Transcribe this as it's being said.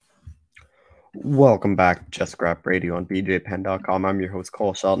Welcome back to Just Scrap Radio on BJPenn.com. I'm your host,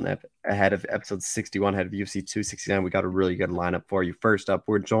 Cole Shelton. Ahead of episode 61, ahead of UFC 269, we got a really good lineup for you. First up,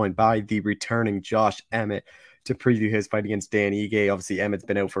 we're joined by the returning Josh Emmett to preview his fight against Dan Ige. Obviously, Emmett's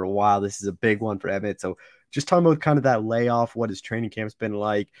been out for a while. This is a big one for Emmett. So just talking about kind of that layoff, what his training camp's been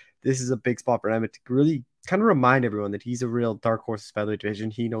like. This is a big spot for Emmett to really kind of remind everyone that he's a real dark horse of featherweight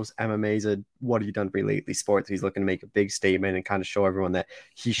division. He knows MMA is a what have you done for me lately sports. He's looking to make a big statement and kind of show everyone that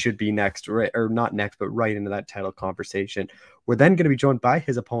he should be next, right, or not next, but right into that title conversation. We're then going to be joined by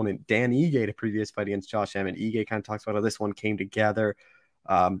his opponent, Dan Ige, to previous fight against Josh Emmett. Ige kind of talks about how this one came together,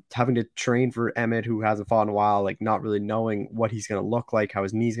 having to train for Emmett, who hasn't fought in a while, like not really knowing what he's going to look like, how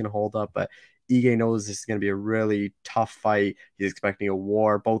his knee's going to hold up. But Ige knows this is going to be a really tough fight. He's expecting a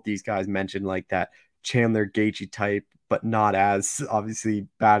war. Both these guys mentioned like that Chandler Gaethje type, but not as obviously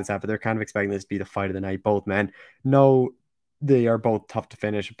bad as that. But they're kind of expecting this to be the fight of the night. Both men know they are both tough to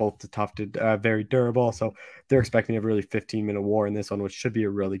finish, both tough to very durable. So they're expecting a really 15-minute war in this one, which should be a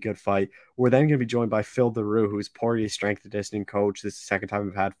really good fight. We're then going to be joined by Phil Daru, who's Poirier's strength and conditioning coach. This is the second time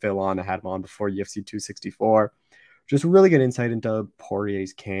we've had Phil on. I had him on before UFC 264. Just really good insight into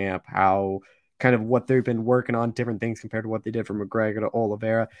Poirier's camp, how kind of what they've been working on, different things compared to what they did from McGregor to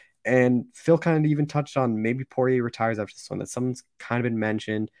Oliveira. And Phil kind of even touched on maybe Poirier retires after this one. That someone's kind of been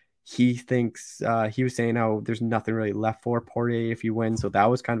mentioned. He thinks he was saying how there's nothing really left for Poirier if he wins. So that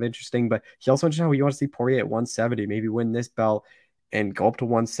was kind of interesting. But he also mentioned how he wants to see Poirier at 170, maybe win this belt and go up to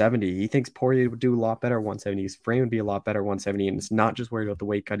 170. He thinks Poirier would do a lot better at 170. His frame would be a lot better at 170. And it's not just worried about the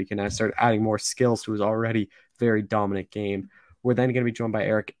weight cut. He can now start adding more skills to his already very dominant game. We're then going to be joined by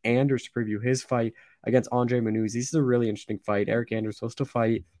Eric Anders to preview his fight against Andre Muniz. This is a really interesting fight. Eric Anders was supposed to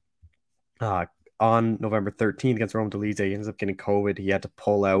fight uh, on November 13th against Rome Dolidze. He ends up getting COVID. He had to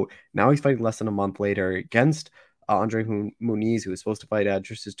pull out. Now he's fighting less than a month later against Andre Muniz, who was supposed to fight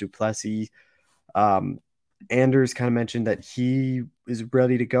Dricus du Plessis. Um, Anders kind of mentioned that he is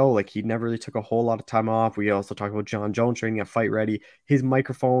ready to go. Like he never really took a whole lot of time off. We also talked about John Jones training at Fight Ready. His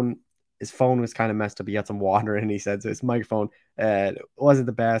phone was kind of messed up. He had some water and he said so his microphone wasn't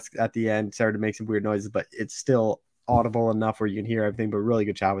the best at the end. Started to make some weird noises, but it's still audible enough where you can hear everything. But really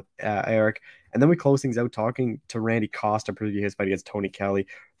good job with Eric. And then we close things out talking to Randy Costa preview his fight against Tony Kelly.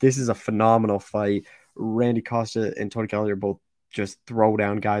 This is a phenomenal fight. Randy Costa and Tony Kelly are both just throw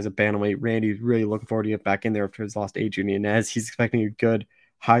down guys at bantamweight. Randy's really looking forward to get back in there after his lost Adrian Yanez. He's expecting a good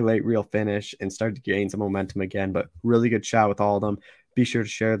highlight reel finish and start to gain some momentum again. But really good chat with all of them. Be sure to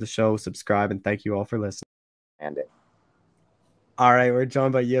share the show, subscribe, and thank you all for listening. And it. All right, we're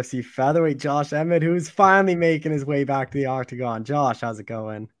joined by UFC featherweight Josh Emmett, who's finally making his way back to the octagon. Josh, how's it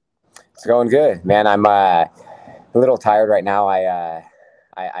going? It's going good, man. I'm a little tired right now.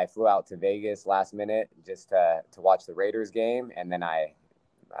 I flew out to Vegas last minute just to watch the Raiders game, and then I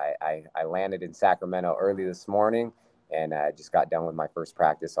landed in Sacramento early this morning, and just got done with my first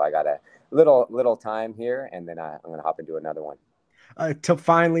practice. So I got a little time here, and then I'm gonna hop into another one. To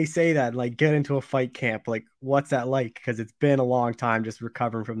finally say that, like get into a fight camp, like what's that like? Because it's been a long time just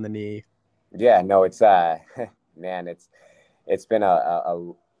recovering from the knee. Yeah, no, it's man, it's been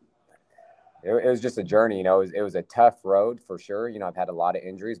it was just a journey. It was a tough road for sure. I've had a lot of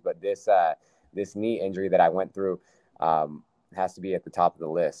injuries, but this knee injury that I went through has to be at the top of the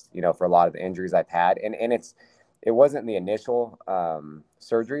list. For a lot of the injuries I've had, and it wasn't the initial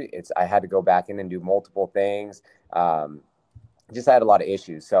surgery. I had to go back in and do multiple things. Just had a lot of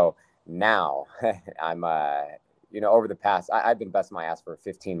issues. So now I'm over the past, I've been busting my ass for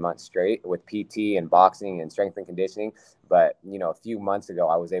 15 months straight with PT and boxing and strength and conditioning. But, a few months ago,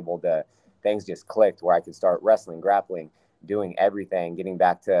 I was able to, things just clicked where I could start wrestling, grappling, doing everything, getting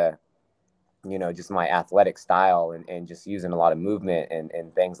back to, just my athletic style and just using a lot of movement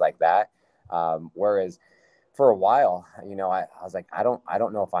and things like that. Whereas for a while, I was like, I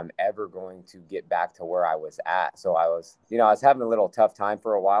don't know if I'm ever going to get back to where I was at. So I was having a little tough time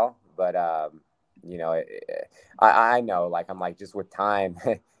for a while, but, I know, like, I'm like, just with time,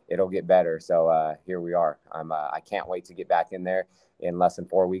 it'll get better. So here we are. I can't wait to get back in there in less than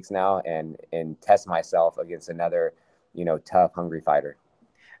 4 weeks now and test myself against another, tough, hungry fighter.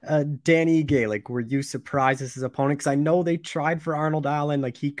 Danny Ige, like, were you surprised as his opponent? Because I know they tried for Arnold Allen,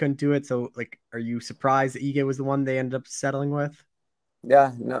 like he couldn't do it. So, like, are you surprised that Ige was the one they ended up settling with?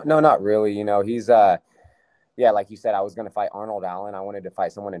 Yeah, no, not really. He's yeah, like you said, I was going to fight Arnold Allen. I wanted to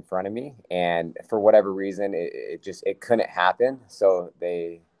fight someone in front of me, and for whatever reason, it couldn't happen. So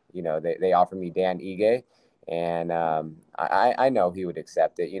they offered me Dan Ige, and I know he would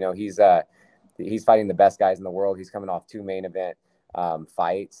accept it. He's fighting the best guys in the world. He's coming off 2 main event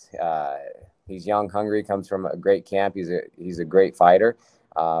fights. He's young, hungry, comes from a great camp. He's a great fighter.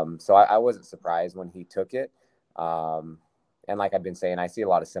 So I wasn't surprised when he took it. And like I've been saying, I see a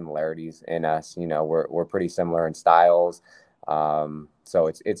lot of similarities in us. You know, we're pretty similar in styles. So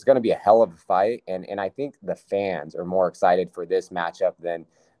it's going to be a hell of a fight, and I think the fans are more excited for this matchup than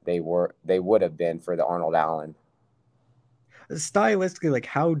they would have been for the Arnold Allen. Stylistically, like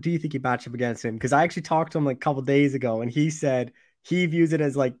how do you think you match up against him? Because I actually talked to him like a couple days ago, and he said he views it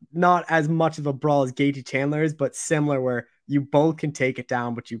as like not as much of a brawl as Gaethje Chandler is, but similar where you both can take it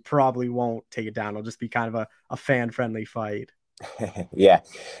down, but you probably won't take it down. It'll just be kind of a fan friendly fight. Yeah,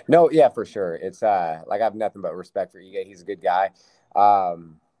 no, yeah, for sure. It's like I have nothing but respect for Ige. He's a good guy.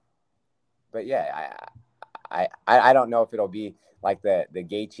 Um, but yeah, I don't know if it'll be like the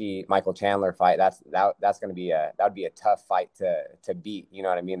Gaethje Michael Chandler fight. That's going to be that would be a tough fight to beat. You know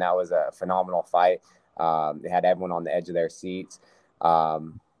what I mean? That was a phenomenal fight. They had everyone on the edge of their seats.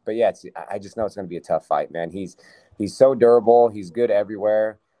 But yeah, I just know it's going to be a tough fight, man. He's so durable. He's good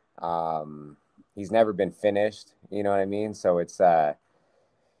everywhere. He's never been finished. You know what I mean? So it's going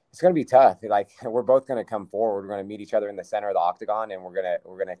to be tough. Like we're both going to come forward. We're going to meet each other in the center of the octagon, and we're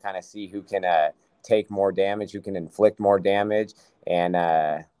gonna kind of see who can take more damage, who can inflict more damage, and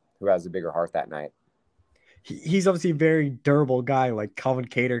who has a bigger heart that night. He's obviously a very durable guy. Like Calvin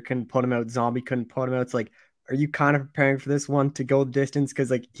Cater couldn't put him out, Zombie couldn't put him out. It's like, are you kind of preparing for this one to go the distance?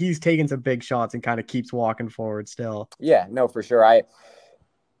 Because like he's taking some big shots and kind of keeps walking forward still. Yeah, no, for sure.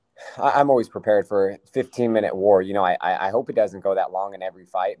 I'm always prepared for a 15-minute war. You know, I hope it doesn't go that long in every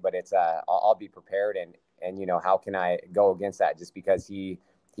fight, but it's I'll be prepared, and you know, how can I go against that just because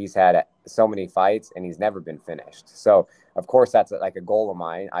he's had so many fights and he's never been finished. So of course that's like a goal of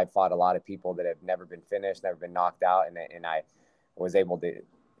mine. I've fought a lot of people that have never been finished, never been knocked out, and I was able to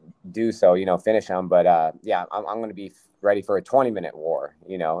do so, you know, finish them. But yeah, I'm going to be ready for a 20-minute war,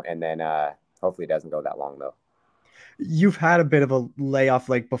 you know, and then hopefully it doesn't go that long though. You've had a bit of a layoff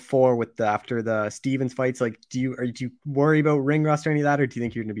like before with the after the Stevens fights. Like, do you worry about ring rust or any of that, or do you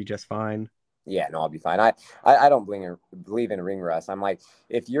think you're gonna be just fine? Yeah, no, I'll be fine. I don't believe in ring rust. I'm like,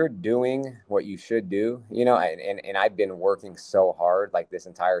 if you're doing what you should do, you know, and I've been working so hard like this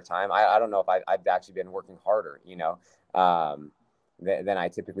entire time. I don't know if I've actually been working harder, you know, than I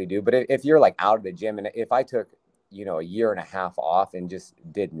typically do. But if you're like out of the gym, and if I took, you know, a year and a half off and just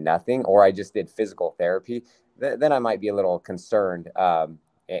did nothing, or I just did physical therapy, then I might be a little concerned.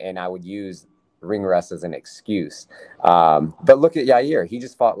 And I would use ring rust as an excuse. But look at Yair. He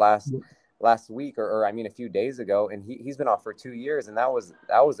just fought last week or I mean a few days ago, and he's been off for 2 years, and that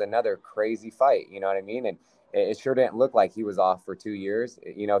was another crazy fight, you know what I mean? And it sure didn't look like he was off for 2 years.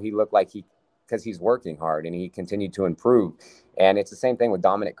 You know, he looked like because he's working hard and he continued to improve. And it's the same thing with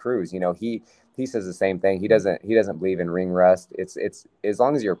Dominic Cruz. You know, he says the same thing. He doesn't believe in ring rust. It's as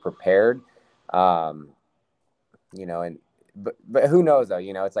long as you're prepared, um you know. And but who knows though,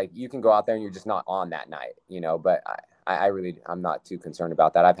 you know, it's like you can go out there and you're just not on that night, you know. But I'm not too concerned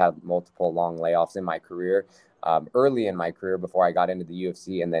about that. I've had multiple long layoffs in my career, early in my career before I got into the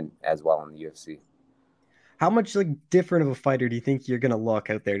UFC, and then as well in the UFC. How much like different of a fighter do you think you're gonna look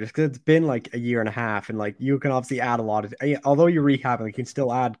out there? Just because it's been like a year and a half, and like you can obviously add a lot of, although you're rehabbing, you can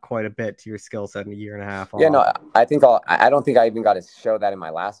still add quite a bit to your skill set in a year and a half Yeah, off. no, I don't think I even got to show that in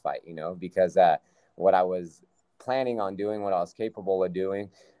my last fight, you know, because what I was planning on doing, what I was capable of doing,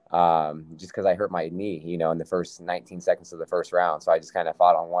 just because I hurt my knee, you know, in the first 19 seconds of the first round. So I just kind of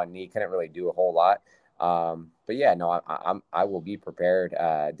fought on one knee, couldn't really do a whole lot. But yeah, no, I will be prepared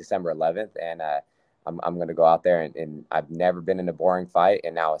December 11th, and I'm going to go out there, and I've never been in a boring fight,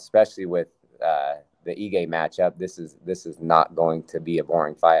 and now especially with the Ige matchup, this is not going to be a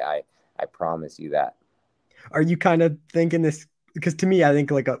boring fight. I promise you that. Are you kind of thinking this? Because to me, I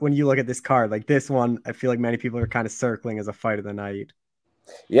think like when you look at this card, like this one, I feel like many people are kind of circling as a fight of the night.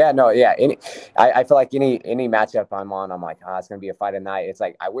 Yeah, no, yeah. I feel like any matchup I'm on, I'm like, it's gonna be a fight of the night. It's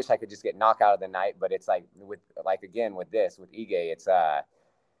like I wish I could just get knockout of the night, but it's like again with Ige, it's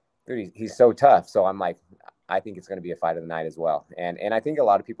dude, he's so tough. So I'm like, I think it's gonna be a fight of the night as well. And I think a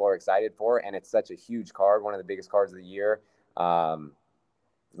lot of people are excited for it, and it's such a huge card, one of the biggest cards of the year. Um,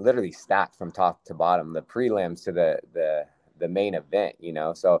 Literally stacked from top to bottom, the prelims to the main event, you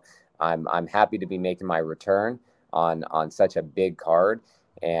know. So I'm happy to be making my return on such a big card,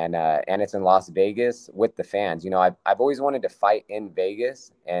 and it's in Las Vegas with the fans. You know, I've always wanted to fight in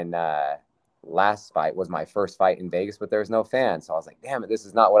Vegas, and last fight was my first fight in Vegas, but there's no fans. So I was like, damn it, this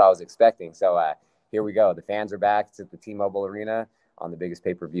is not what I was expecting. So here we go. The fans are back. It's at the T-Mobile Arena on the biggest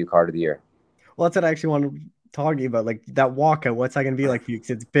pay-per-view card of the year. Well, that's what I actually want to talk to you about. Like that walkout, what's that gonna be like for you? Because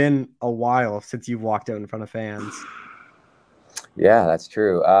it's been a while since you've walked out in front of fans. Yeah, that's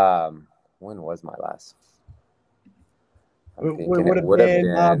true. When was my last? I'm It thinking would it have would have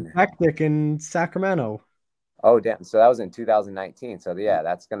been been. Bektik in Sacramento. Oh, damn. So that was in 2019. So yeah,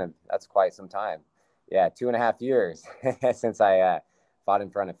 that's quite some time. Yeah, 2.5 years since I fought in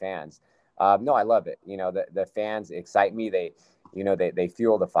front of fans. No, I love it. The fans excite me. They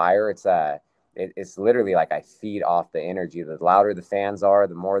fuel the fire. It's literally like I feed off the energy. The louder the fans are,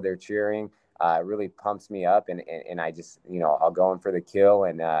 the more they're cheering. It really pumps me up, and I just I'll go in for the kill,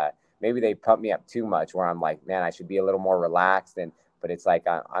 and maybe they pump me up too much, where I'm like, man, I should be a little more relaxed. But it's like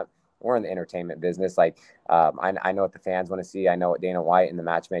I'm we're in the entertainment business. Like I know what the fans want to see. I know what Dana White and the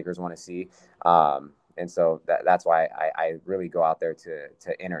matchmakers want to see. And so that's why I really go out there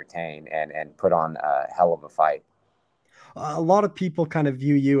to entertain and put on a hell of a fight. A lot of people kind of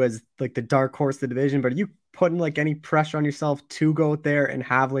view you as like the dark horse of the division, but are you putting like any pressure on yourself to go out there and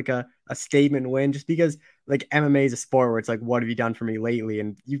have like a statement win? Just because like MMA is a sport where it's like, what have you done for me lately?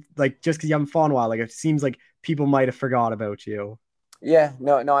 And you like just because you haven't fought in a while, like it seems like people might have forgot about you. Yeah,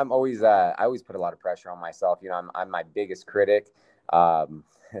 no, I always put a lot of pressure on myself. I'm my biggest critic. Um,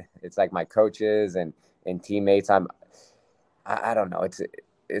 it's like my coaches and teammates. I don't know.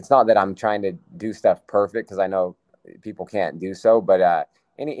 It's not that I'm trying to do stuff perfect because I know people can't do so, but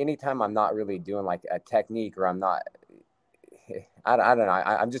anytime I'm not really doing like a technique or I'm not, I don't know.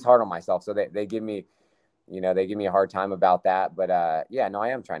 I'm just hard on myself. So they give me, they give me a hard time about that. But yeah, no, I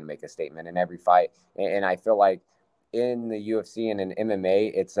am trying to make a statement in every fight, and I feel like in the UFC and in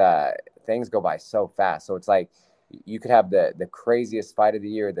MMA, it's things go by so fast. So it's like you could have the craziest fight of the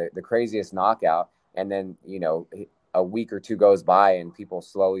year, the craziest knockout, and then a week or two goes by and people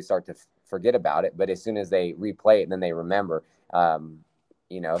slowly start to forget about it. But as soon as they replay it, then they remember.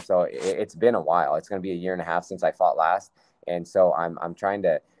 So it's been a while. It's going to be a year and a half since I fought last, and so I'm trying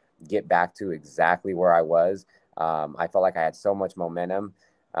to get back to exactly where I was. I felt like I had so much momentum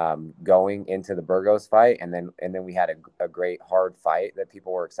going into the Burgos fight, and then we had a great hard fight that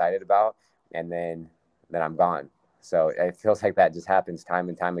people were excited about, and then I'm gone. So it feels like that just happens time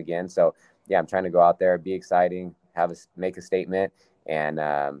and time again. So yeah, I'm trying to go out there, be exciting, make a statement, and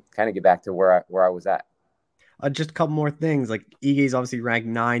kind of get back to where I was at. Just a couple more things. Like Ige's obviously ranked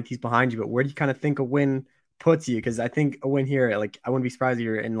ninth. He's behind you, but where do you kind of think a win puts you? Because I think a win here, like I wouldn't be surprised if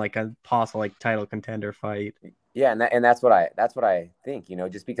you're in like a possible like title contender fight. Yeah, and that's what I think.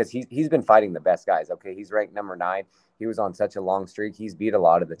 Just because he's been fighting the best guys. Okay, he's ranked number 9. He was on such a long streak. He's beat a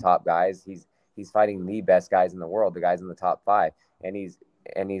lot of the top guys. He's fighting the best guys in the world, the guys in the top 5, and he's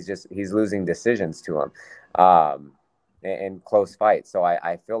losing decisions to him, and close fights. So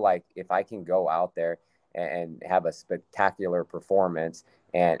I feel like if I can go out there and have a spectacular performance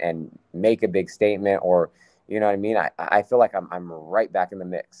and make a big statement, or you know what I mean, I feel like I'm right back in the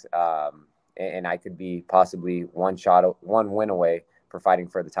mix. And I could be possibly one win away for fighting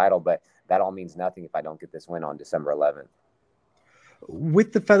for the title, but that all means nothing if I don't get this win on December 11th.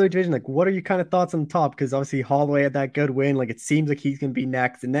 With the featherweight division, like what are your kind of thoughts on top? Because obviously Holloway had that good win. Like it seems like he's gonna be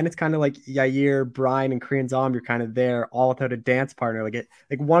next, and then it's kind of like Yair, Brian, and Korean Zombie. You're kind of there all without a dance partner. Like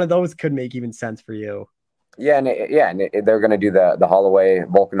one of those could make even sense for you. Yeah, they're going to do the Holloway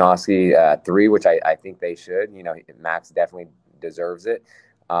Volkanovski 3, which I think they should. Max definitely deserves it.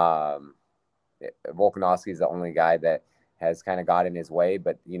 Um, Volkanovski is the only guy that has kind of got in his way,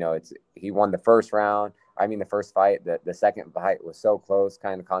 but he won the first round. I mean, the first fight. The second fight was so close,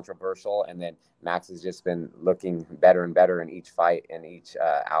 kind of controversial, and then Max has just been looking better and better in each fight and each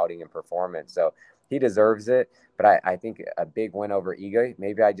outing and performance. So he deserves it. But I think a big win over Ige.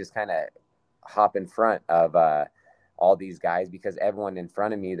 Maybe I just kind of hop in front of all these guys because everyone in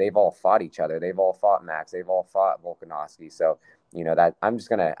front of me, they've all fought each other. They've all fought Max. They've all fought Volkanovski. So that I'm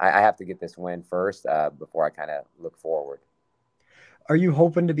just I have to get this win first before I kind of look forward. Are you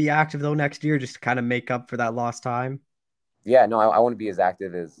hoping to be active though next year, just to kind of make up for that lost time? Yeah, no, I want to be as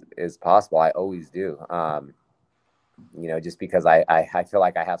active as possible. I always do. Just because I feel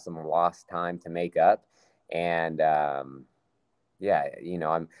like I have some lost time to make up, and yeah,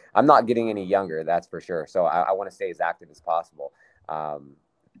 I'm not getting any younger, that's for sure. So I want to stay as active as possible,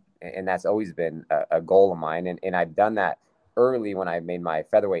 and that's always been a goal of mine. And I've done that early when I made my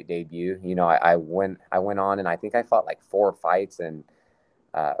featherweight debut. I went on and I think I fought like 4 fights and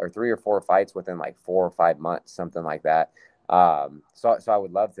or 3 or 4 fights within like 4 or 5 months, something like that. So I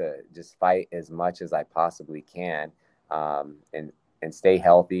would love to just fight as much as I possibly can, and stay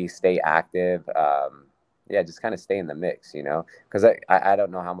healthy, stay active. Yeah, just kind of stay in the mix, because I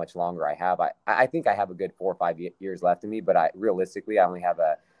don't know how much longer I have. I think I have a good 4 or 5 years left in me, but realistically I only have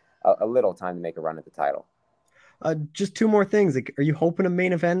a little time to make a run at the title. Just two more things. Like, are you hoping a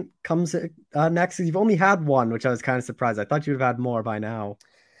main event comes next? You've only had one, which I was kind of surprised. I thought you'd have had more by now.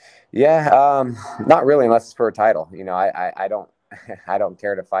 Yeah, not really, unless it's for a title. You know, I don't I don't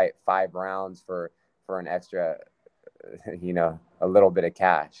care to fight 5 rounds for an extra, you know, a little bit of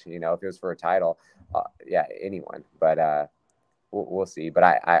cash. You know, if it was for a title, yeah, anyone. But we'll see. But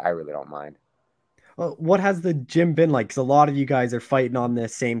I really don't mind. Well, what has the gym been like? Because a lot of you guys are fighting on the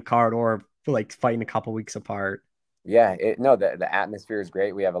same card or like fighting a couple weeks apart. Yeah, no, the atmosphere is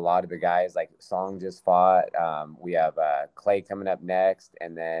great. We have a lot of the guys like Song just fought. We have Clay coming up next,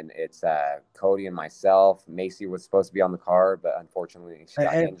 and then it's Cody and myself. Macy was supposed to be on the card, but unfortunately she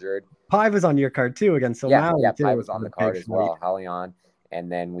got And injured. Pi was on your card too against Yeah, yeah, O'Malley Pi too was for on the the card big as fight. well, Halion,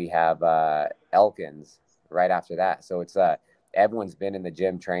 and then we have Elkins right after that. So it's everyone's been in the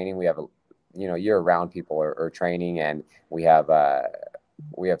gym training. We have you know, year-round people are training, and we have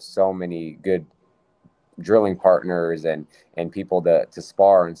so many good drilling partners and people to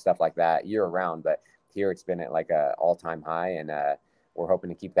spar and stuff like that year round. But here it's been at like a all-time high, and we're hoping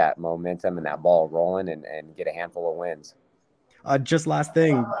to keep that momentum and that ball rolling and get a handful of wins. Just last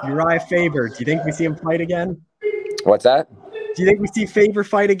thing, Uriah Faber. Do you think we see him fight again? What's that? Do you think we see Faber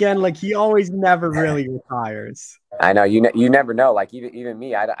fight again? Like he always never really retires. I know you never know. Like even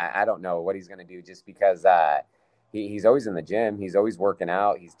me, I don't know what he's gonna do, just because he's always in the gym. He's always working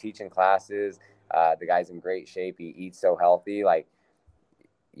out. He's teaching classes. The guy's in great shape. He eats so healthy. Like,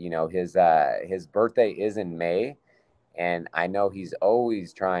 you know, his birthday is in May, and I know he's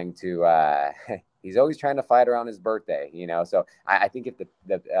always trying to he's always trying to fight around his birthday. You know, so I think if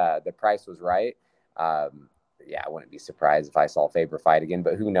the price was right, yeah, I wouldn't be surprised if I saw Faber fight again.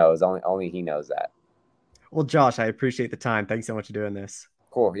 But who knows? Only he knows that. Well, Josh, I appreciate the time. Thanks so much for doing this.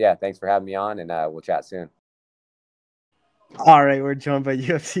 Cool. Yeah. Thanks for having me on, and we'll chat soon. All right, we're joined by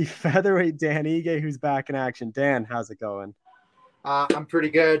UFC featherweight Dan Ige, who's back in action. Dan, how's it going? I'm pretty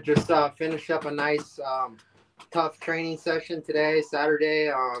good. Just finished up a nice, tough training session today, Saturday,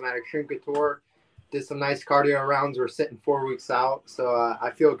 at Extreme Couture. Did some nice cardio rounds. We're sitting 4 weeks out, so I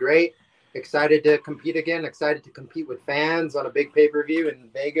feel great. Excited to compete again. Excited to compete with fans on a big pay-per-view in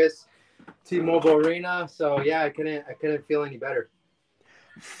Vegas, T-Mobile Arena. So yeah, I couldn't feel any better.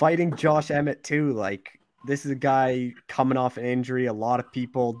 Fighting Josh Emmett too, like this is a guy coming off an injury. A lot of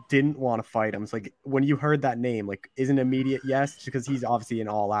people didn't want to fight him. It's like when you heard that name, like is an immediate yes, because he's obviously an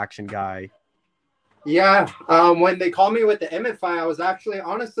all-action guy. Yeah, when they called me with the Emmett fight, I was actually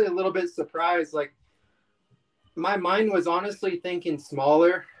honestly a little bit surprised. Like my mind was honestly thinking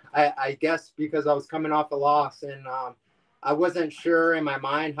smaller. I guess because I was coming off a loss, and I wasn't sure in my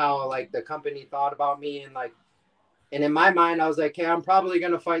mind how like the company thought about me, and in my mind I was like, hey, I'm probably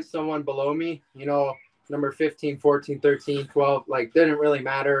going to fight someone below me, you know, number 15, 14, 13, 12, like didn't really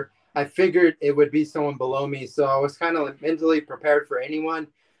matter. I figured it would be someone below me, so I was kind of mentally prepared for anyone,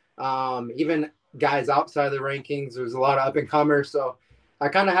 even guys outside the rankings. There's a lot of up and comers, so I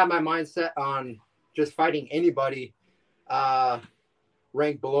kind of had my mindset on just fighting anybody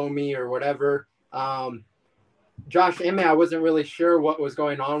ranked below me or whatever. Josh Emmett, I wasn't really sure what was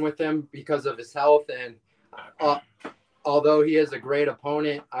going on with him because of his health, and although he is a great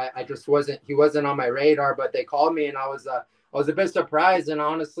opponent, I just he wasn't on my radar. But they called me, and I was a bit surprised and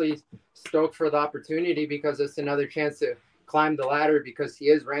honestly stoked for the opportunity, because it's another chance to climb the ladder, because he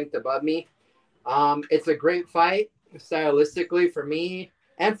is ranked above me. It's a great fight stylistically for me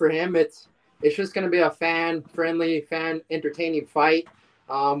and for him. It's just going to be a fan-friendly, fan-entertaining fight.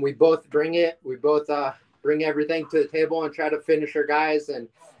 We both bring it. We both bring everything to the table and try to finish our guys. And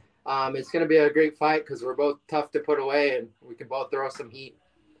it's going to be a great fight because we're both tough to put away, and we can both throw some heat.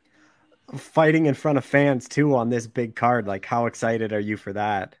 Fighting in front of fans too on this big card, like how excited are you for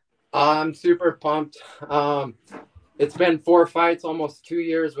that? I'm super pumped. It's been 4 fights, almost 2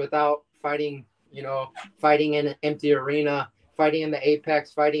 years without fighting, you know, fighting in an empty arena, fighting in the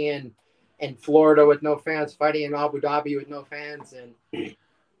Apex, fighting in Florida with no fans, fighting in Abu Dhabi with no fans. And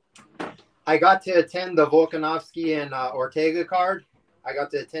I got to attend the Volkanovski and Ortega card. I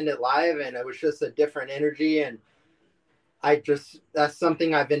got to attend it live, and it was just a different energy. And that's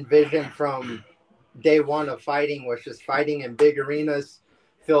something I've envisioned from day one of fighting, was just fighting in big arenas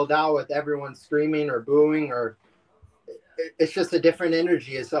filled out with everyone screaming or booing, or it's just a different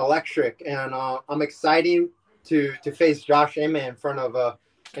energy. It's electric. And I'm excited to face Josh Emmett in front of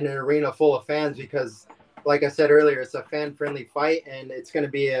an arena full of fans, because like I said earlier, it's a fan-friendly fight, and it's going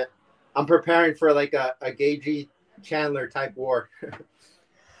to be I'm preparing for like a Gagey Chandler type war.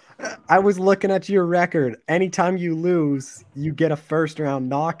 I was looking at your record. Anytime you lose, you get a first round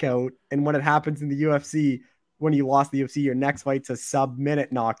knockout. And when it happens in the UFC, when you lost the UFC, your next fight's a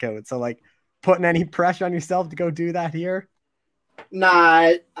sub-minute knockout. So like putting any pressure on yourself to go do that here?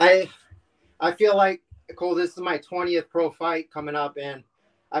 Nah, I feel like, Cole, this is my 20th pro fight coming up, and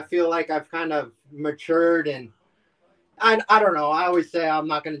I feel like I've kind of matured, and I don't know. I always say I'm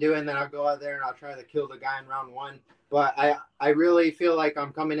not going to do it, and then I'll go out there and I'll try to kill the guy in round one. But I really feel like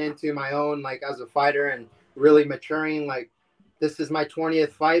I'm coming into my own, like, as a fighter, and really maturing. Like, this is my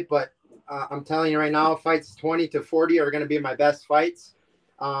 20th fight, but I'm telling you right now, fights 20 to 40 are going to be my best fights.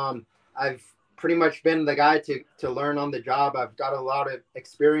 I've pretty much been the guy to learn on the job. I've got a lot of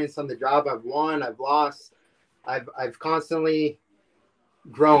experience on the job. I've won, I've lost. I've constantly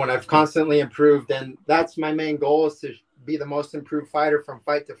grown. I've constantly improved, and that's my main goal, is to be the most improved fighter from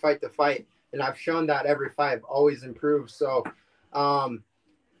fight to fight to fight. And I've shown that every fight. I've always improved. So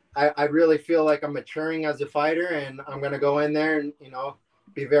I really feel like I'm maturing as a fighter, and I'm going to go in there and,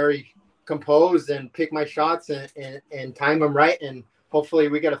 be very composed and pick my shots and time them right. And hopefully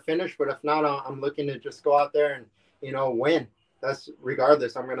we get a finish. But if not, I'm looking to just go out there and, win. That's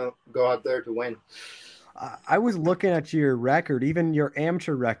regardless. I'm going to go out there to win. I was looking at your record, even your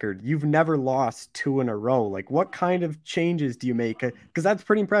amateur record. You've never lost 2 in a row. Like, what kind of changes do you make? Because that's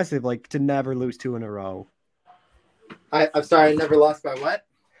pretty impressive, like, to never lose 2 in a row. I'm sorry, I never lost by what?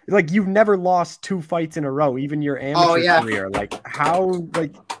 Like, you've never lost 2 fights in a row, even your amateur career. Like,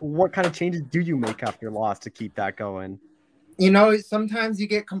 what kind of changes do you make after your loss to keep that going? Sometimes you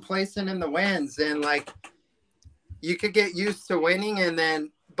get complacent in the wins, and, like, you could get used to winning,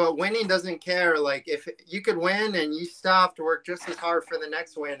 but winning doesn't care. Like, if you could win and you still have to work just as hard for the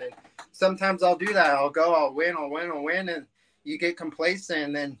next win. And sometimes I'll do that. I'll win. And you get complacent,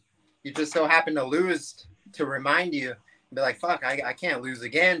 and then you just so happen to lose to remind you, and be like, fuck, I can't lose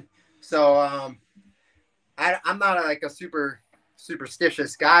again. So I'm not like a super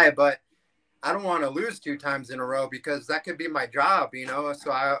superstitious guy, but I don't want to lose 2 times in a row, because that could be my job,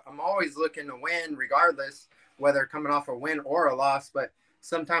 So I'm always looking to win regardless, whether coming off a win or a loss. But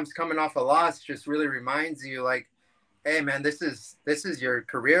sometimes coming off a loss just really reminds you, like, hey man, this is your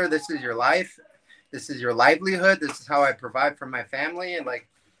career. This is your life. This is your livelihood. This is how I provide for my family. And, like,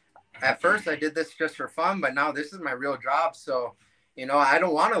 at first I did this just for fun, but now this is my real job. So, I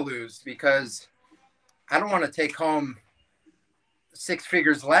don't want to lose, because I don't want to take home 6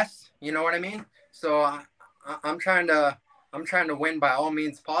 figures less. You know what I mean? So I'm trying to win by all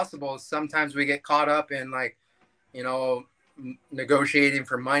means possible. Sometimes we get caught up in, like, negotiating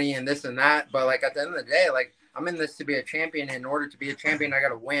for money and this and that, but, like, at the end of the day, like, I'm in this to be a champion. In order to be a champion, I got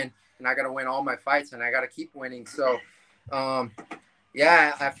to win, and I got to win all my fights, and I got to keep winning. So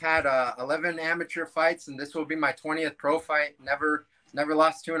I've had 11 amateur fights, and this will be my 20th pro fight. Never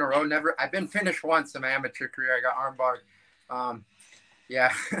lost 2 in a row. I've been finished once in my amateur career. I got armbarred.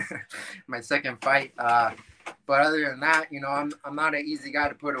 My second fight. But other than that, I'm not an easy guy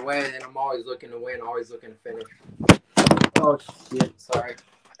to put away, and I'm always looking to win, always looking to finish. Oh shit! Sorry.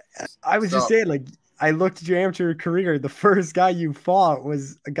 I was just saying, like, I looked at your amateur career. The first guy you fought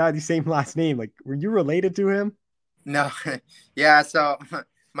was a guy the same last name. Like, were you related to him? No. Yeah. So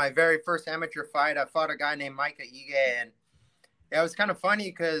my very first amateur fight, I fought a guy named Micah Ige, and it was kind of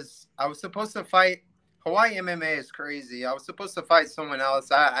funny because I was supposed to fight. Hawaii MMA is crazy. I was supposed to fight someone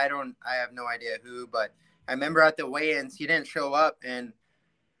else. I have no idea who, but I remember at the weigh-ins, he didn't show up, and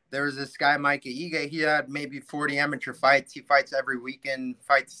there was this guy, Micah Ige. He had maybe 40 amateur fights. He fights every weekend,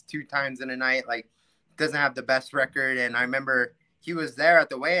 fights 2 times in a night, like, doesn't have the best record. And I remember he was there at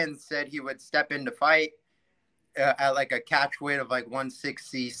the weigh-ins, said he would step in to fight at, like, a catch weight of, like,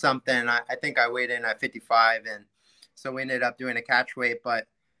 160 something. I think I weighed in at 55, and so we ended up doing a catch weight. But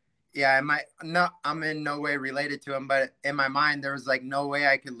yeah, I'm in no way related to him, but in my mind, there was, like, no way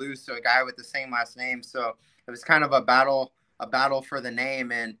I could lose to a guy with the same last name. So it was kind of a battle for the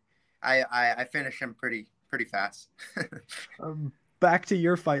name, and I finished him pretty fast. Back to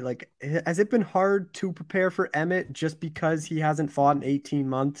your fight, like, has it been hard to prepare for Emmett just because he hasn't fought in 18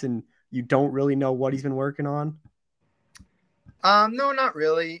 months and you don't really know what he's been working on? No, not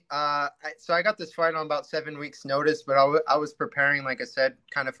really. So I got this fight on about 7 weeks notice, but I was preparing, like I said,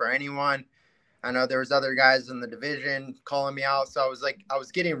 kind of for anyone. I know there was other guys in the division calling me out, so I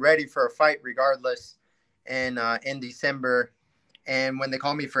was getting ready for a fight regardless. In December, and when they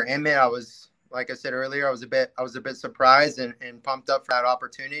called me for Emmett, I was, like I said earlier, I was a bit surprised and pumped up for that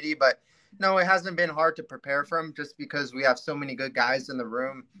opportunity. But no, it hasn't been hard to prepare for him, just because we have so many good guys in the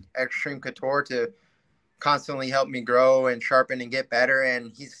room, Extreme Couture, to constantly help me grow and sharpen and get better.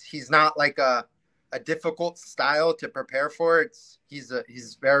 And he's not like a difficult style to prepare for.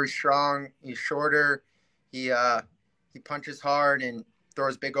 He's very strong. He's shorter. He punches hard and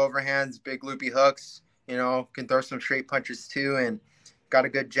throws big overhands, big loopy hooks. Can throw some straight punches too, and got a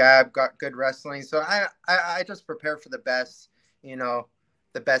good jab, got good wrestling. So I just prepare for the best,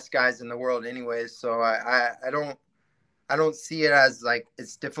 the best guys in the world anyways. So I I don't see it as like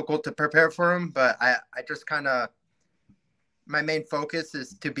it's difficult to prepare for him, but I just kind of my main focus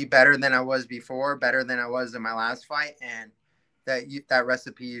is to be better than I was before, better than I was in my last fight, and that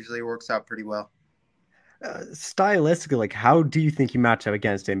recipe usually works out pretty well. Stylistically, like, how do you think you match up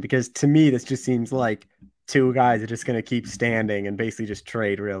against him? Because to me, this just seems like two guys are just going to keep standing and basically just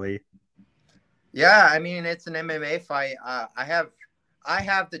trade, really. Yeah, I mean it's an MMA fight. I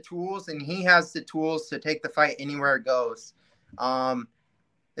have the tools, and he has the tools to take the fight anywhere it goes. Um,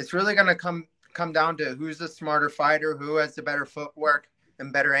 it's really gonna come down to who's the smarter fighter, who has the better footwork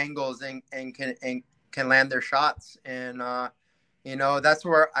and better angles, and can land their shots. And you know that's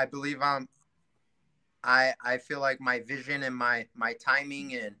where I believe I feel like my vision and my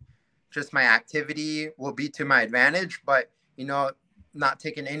timing and just my activity will be to my advantage. But you know, not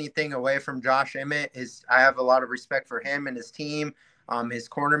taking anything away from Josh Emmett, I have a lot of respect for him and his team. His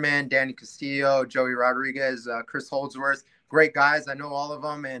cornerman, Danny Castillo, Joey Rodriguez, Chris Holdsworth, great guys. I know all of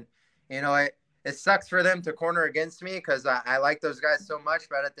them, and you know it sucks for them to corner against me because I like those guys so much.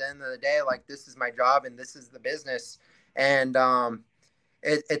 But at the end of the day, like this is my job and this is the business, and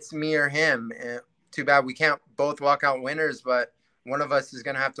it's me or him. And too bad we can't both walk out winners, but one of us is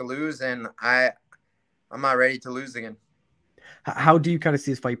gonna have to lose, and I'm not ready to lose again. How do you kind of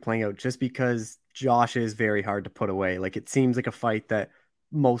see this fight playing out? Just because Josh is very hard to put away. Like it seems like a fight that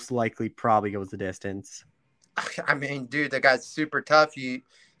most likely probably goes the distance. I mean, dude, the guy's super tough. He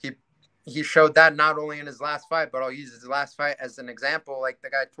showed that not only in his last fight, but I'll use his last fight as an example. Like the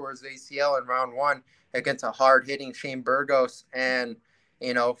guy tore his ACL in round one against a hard hitting Shane Burgos, and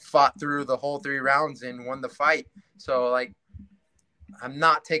you know fought through the whole 3 rounds and won the fight. So like I'm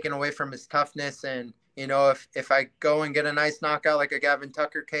not taking away from his toughness, and you know if I go and get a nice knockout like a Gavin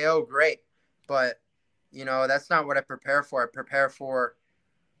Tucker KO, great. But you know that's not what I prepare for. I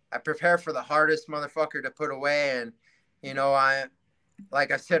prepare for the hardest motherfucker to put away, and you know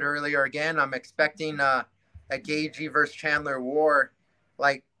like I said earlier, again, I'm expecting a Gagey versus Chandler war.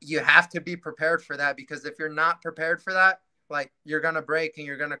 Like you have to be prepared for that, because if you're not prepared for that, like you're gonna break and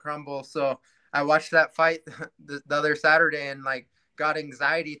you're gonna crumble. So I watched that fight the other Saturday and like got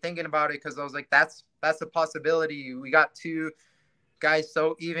anxiety thinking about it, because I was like, that's a possibility. We got two guys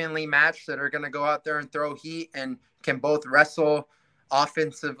so evenly matched that are gonna go out there and throw heat and can both wrestle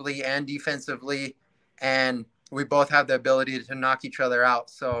offensively and defensively, and we both have the ability to knock each other out.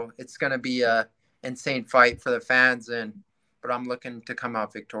 So it's going to be a insane fight for the fans, but I'm looking to come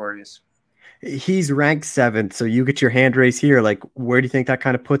out victorious. He's ranked 7th, so you get your hand raise here. Like, where do you think that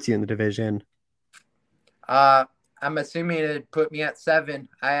kind of puts you in the division? I'm assuming it put me at 7.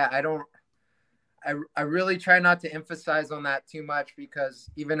 I really try not to emphasize on that too much, because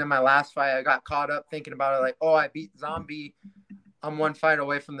even in my last fight, I got caught up thinking about it like, oh, I beat Zombie, I'm one fight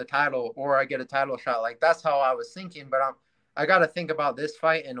away from the title, or I get a title shot. Like that's how I was thinking, but I got to think about this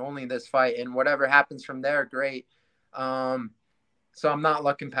fight and only this fight, and whatever happens from there, great. So I'm not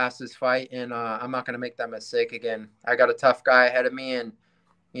looking past this fight, and I'm not going to make that mistake again. I got a tough guy ahead of me, and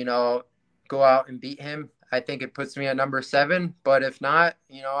you know, go out and beat him. I think it puts me at number 7, but if not,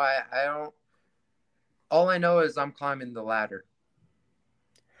 you know, I don't. All I know is I'm climbing the ladder.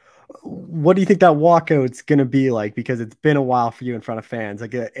 What do you think that walkout's gonna be like? Because it's been a while for you in front of fans,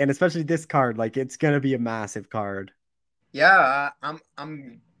 like, and especially this card, like it's gonna be a massive card. Yeah, I'm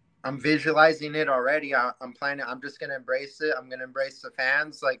visualizing it already. I'm planning. I'm just gonna embrace it. I'm gonna embrace the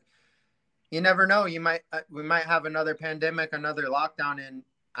fans. Like you never know. We might have another pandemic, another lockdown, and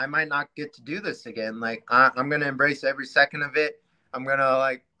I might not get to do this again. Like I'm gonna embrace every second of it. I'm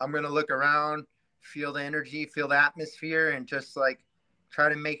gonna look around, feel the energy, feel the atmosphere, and just like try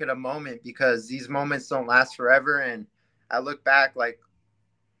to make it a moment, because these moments don't last forever. And I look back, like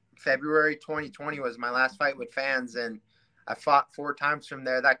February 2020 was my last fight with fans, and I fought 4 times from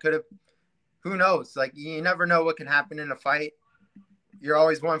there. That could have, who knows? Like you never know what can happen in a fight. You're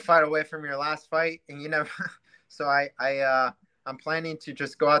always one fight away from your last fight, and you never. So I'm planning to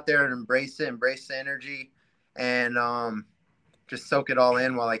just go out there and embrace it, embrace the energy, and just soak it all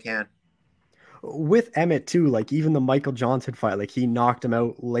in while I can. With Emmett too, like even the Michael Johnson fight, like he knocked him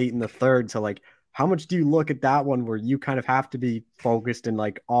out late in the 3rd. So like, how much do you look at that one where you kind of have to be focused and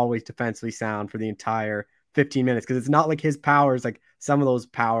like always defensively sound for the entire 15 minutes? Because it's not like his power is like some of those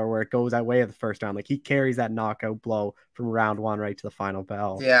power where it goes that way at the first round. Like he carries that knockout blow from round 1 right to the final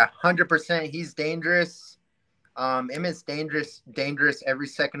bell. Yeah, 100%. He's dangerous. Emmett's dangerous every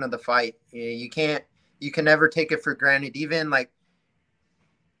second of the fight. You can never take it for granted. Even like,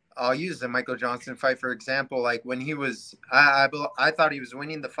 I'll use the Michael Johnson fight for example. Like when he was, I thought he was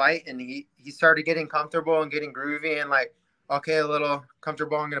winning the fight, and he started getting comfortable and getting groovy, and like, okay, a little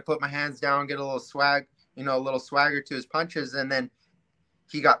comfortable. I'm gonna put my hands down, get a little swag. you know, a little swagger to his punches, and then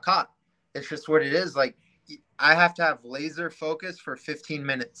he got caught. It's just what it is. Like, I have to have laser focus for 15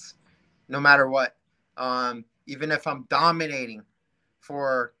 minutes, no matter what. Even if I'm dominating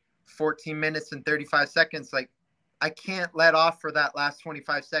for 14 minutes and 35 seconds, like, I can't let off for that last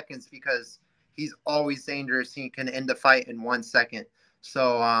 25 seconds because he's always dangerous. He can end the fight in 1 second.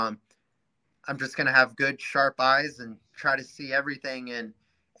 So I'm just gonna have good sharp eyes and try to see everything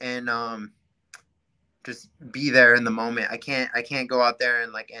and just be there in the moment. I can't go out there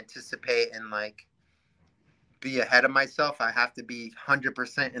and like anticipate and like be ahead of myself. I have to be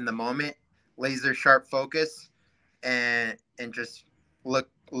 100% in the moment, laser sharp focus, and just look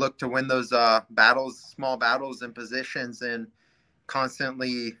to win those battles, small battles and positions, and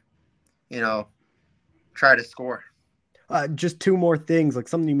constantly, you know, try to score. Just two more things, like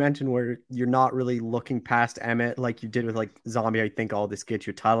something you mentioned where you're not really looking past Emmett like you did with like Zombie. I think all this gets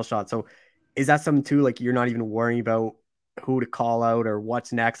you a title shot. So is that something too? Like you're not even worrying about who to call out or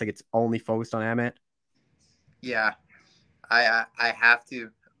what's next. Like it's only focused on Emmett. Yeah, I have to.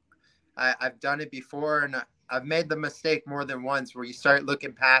 I've done it before, and I've made the mistake more than once where you start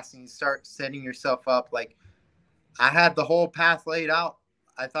looking past and you start setting yourself up. Like, I had the whole path laid out.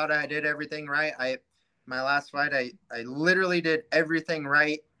 I thought I did everything right. My last fight, I literally did everything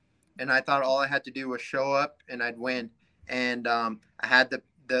right, and I thought all I had to do was show up and I'd win. And I had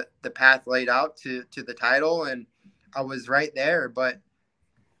the path laid out to the title, and I was right there. But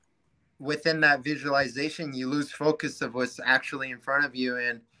within that visualization, you lose focus of what's actually in front of you.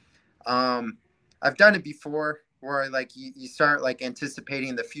 And I've done it before where like you start like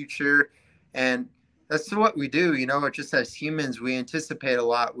anticipating the future, and that's what we do, you know. It just as humans, we anticipate a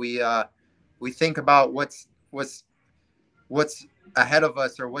lot. We think about what's ahead of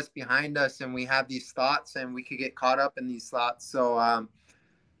us or what's behind us, and we have these thoughts, and we could get caught up in these thoughts. So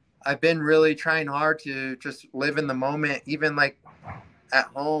I've been really trying hard to just live in the moment, even like at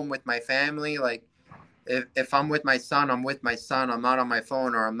home with my family. Like, if I'm with my son, I'm with my son. I'm not on my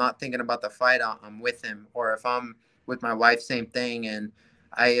phone, or I'm not thinking about the fight. I'm with him. Or if I'm with my wife, same thing. And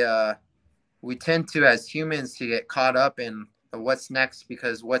we tend to, as humans, to get caught up in the what's next,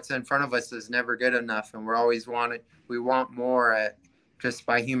 because what's in front of us is never good enough, and we want more just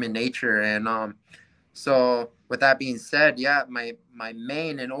by human nature. And so with that being said, yeah, my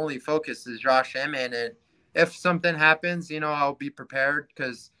main and only focus is Josh Emmett. And if something happens, you know, I'll be prepared,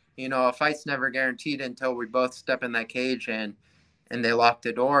 because you know, a fight's never guaranteed until we both step in that cage and they lock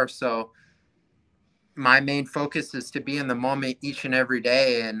the door. So my main focus is to be in the moment each and every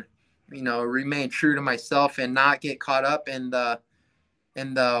day, and you know, remain true to myself and not get caught up in the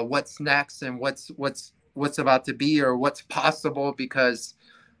what's next and what's about to be or what's possible. Because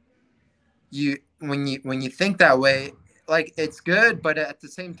when you think that way, like, it's good, but at the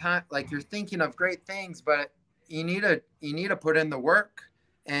same time, like, you're thinking of great things, but you need to put in the work.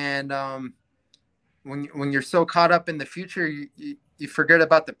 And when you're so caught up in the future, you forget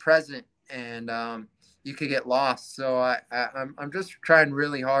about the present, and you could get lost. So I'm just trying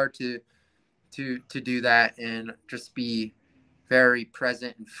really hard to do that and just be very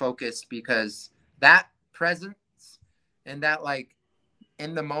present and focused, because that presence and that, like,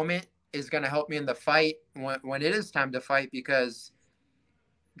 in the moment is going to help me in the fight when it is time to fight. Because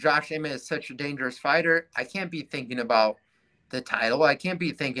Josh Emmett is such a dangerous fighter. I can't be thinking about the title. I can't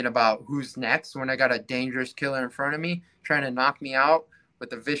be thinking about who's next when I got a dangerous killer in front of me trying to knock me out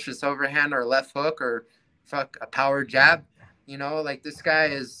with a vicious overhand or left hook or a power jab. You know, like, this guy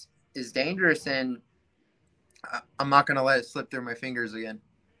is dangerous, and I'm not going to let it slip through my fingers again.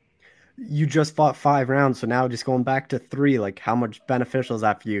 You just fought 5 rounds, so now just going back to 3, like how much beneficial is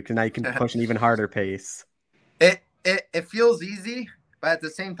that for you? Because now you can push an even harder pace. It feels easy, but at the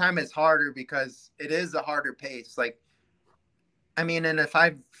same time, it's harder because it is a harder pace. Like, I mean, in a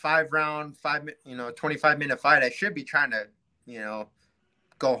five round, 25-minute fight, I should be trying to, you know,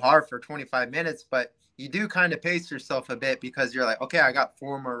 go hard for 25 minutes, but you do kind of pace yourself a bit, because you're like, okay, I got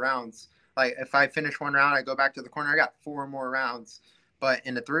 4 more rounds. Like, if I finish 1 round, I go back to the corner, I got 4 more rounds. But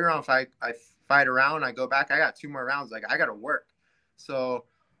in the 3-round fight, I fight around, I go back, I got 2 more rounds. Like, I got to work. So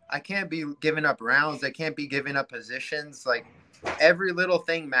I can't be giving up rounds. I can't be giving up positions. Like, every little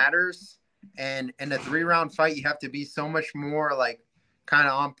thing matters. And in a 3-round fight, you have to be so much more, like, kind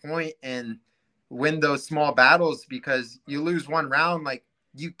of on point and win those small battles, because you lose 1 round, like,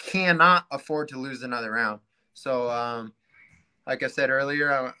 you cannot afford to lose another round. So, like I said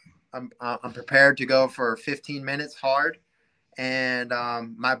earlier, I'm prepared to go for 15 minutes hard, and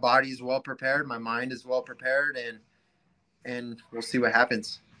my body's well prepared, my mind is well prepared, and we'll see what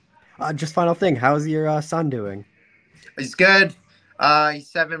happens. Just final thing, how's your son doing? He's good. He's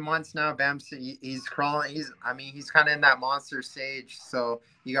 7 months now. Bam's he's crawling. He's kind of in that monster stage. So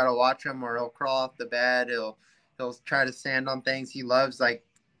you got to watch him, or he'll crawl off the bed. He'll try to stand on things. He loves like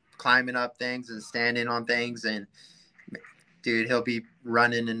climbing up things and standing on things. And dude, he'll be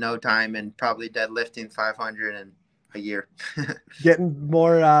running in no time and probably deadlifting 500 in a year. Getting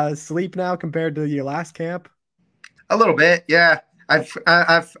more sleep now compared to your last camp? A little bit, yeah.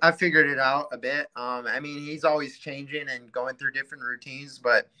 I've figured it out a bit. He's always changing and going through different routines,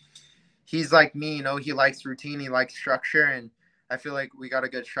 but he's like me, he likes routine, he likes structure, and I feel like we got a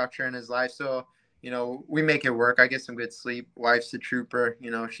good structure in his life. So, we make it work. I get some good sleep. Wife's a trooper,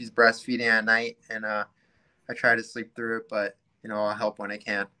 she's breastfeeding at night, and I try to sleep through it, but I'll help when I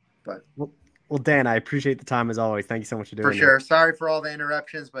can. But well, Dan, I appreciate the time as always. Thank you so much for doing it. For sure. Sorry for all the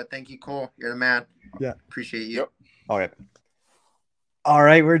interruptions, but thank you, Cole. You're the man. Yeah. Appreciate you. Yep. Okay. All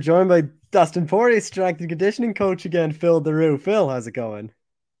right, we're joined by Dustin Poirier, strength and conditioning coach again, Phil Daru. Phil, how's it going?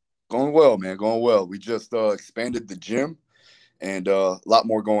 Going well, man. Going well. We just expanded the gym, and a lot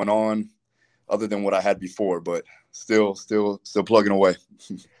more going on, other than what I had before. But still plugging away.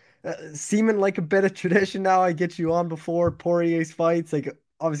 Seeming like a bit of tradition now. I get you on before Poirier's fights. Like,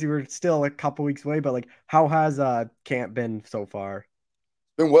 obviously, we're still a couple weeks away, but like, how has camp been so far?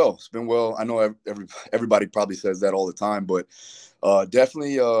 It's been well. I know everybody probably says that all the time, but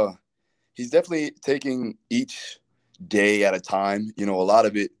definitely, he's definitely taking each day at a time. A lot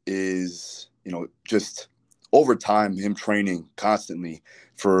of it is, just over time, him training constantly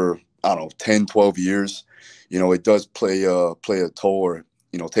for, 10, 12 years. It does play a toll, or,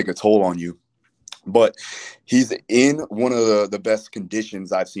 take a toll on you. But he's in one of the best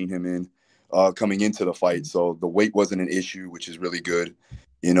conditions I've seen him in coming into the fight. So the weight wasn't an issue, which is really good.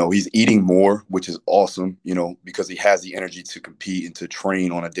 He's eating more, which is awesome, because he has the energy to compete and to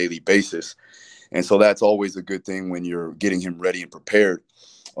train on a daily basis. And so that's always a good thing when you're getting him ready and prepared.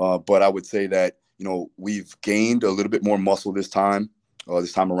 But I would say that, we've gained a little bit more muscle this time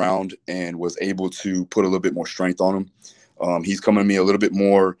around, and was able to put a little bit more strength on him. He's coming to me a little bit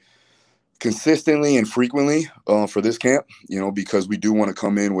more consistently and frequently for this camp, because we do want to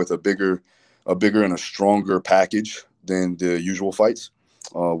come in with a bigger and a stronger package than the usual fights.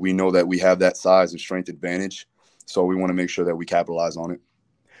 We know that we have that size and strength advantage, so we want to make sure that we capitalize on it.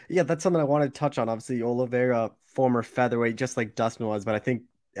 Yeah, that's something I wanted to touch on. Obviously, Oliveira, former featherweight, just like Dustin was, but I think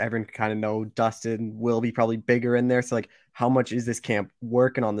everyone kind of know Dustin will be probably bigger in there. So, like, how much is this camp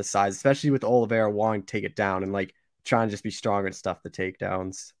working on the size, especially with Oliveira wanting to take it down and like trying to just be stronger and stuff the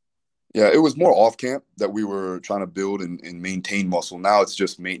takedowns? Yeah, it was more off camp that we were trying to build and maintain muscle. Now it's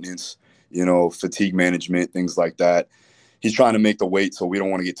just maintenance, fatigue management, things like that. He's trying to make the weight, so we don't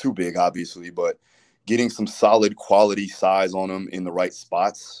want to get too big, obviously, but getting some solid quality size on him in the right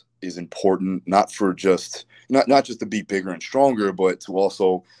spots is important, not just to be bigger and stronger, but to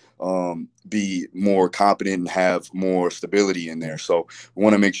also be more competent and have more stability in there. So we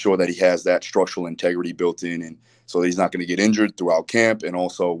want to make sure that he has that structural integrity built in, and so that he's not going to get injured throughout camp. And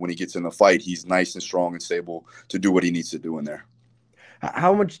also when he gets in the fight, he's nice and strong and stable to do what he needs to do in there.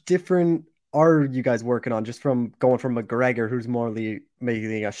 How much different are you guys working on, just from going from McGregor, who's more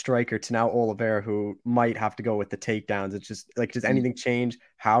maybe a striker, to now Oliveira, who might have to go with the takedowns? It's just like, does anything change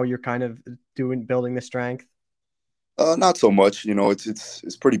how you're kind of building the strength? Not so much.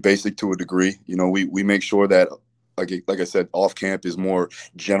 It's pretty basic to a degree. We make sure that, like I said, off camp is more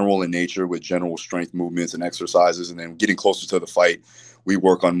general in nature, with general strength movements and exercises, and then getting closer to the fight, we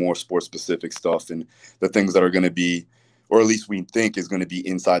work on more sport specific stuff and the things that are going to be, or at least we think is going to be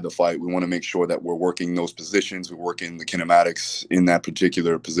inside the fight. We want to make sure that we're working those positions. We're working the kinematics in that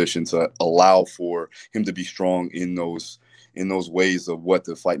particular position to allow for him to be strong in those ways of what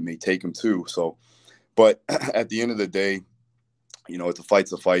the fight may take him to. So, but at the end of the day, it's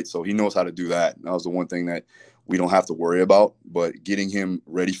a fight. So he knows how to do that. And that was the one thing that we don't have to worry about, but getting him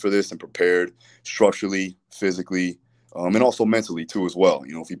ready for this and prepared structurally, physically, and also mentally too, as well.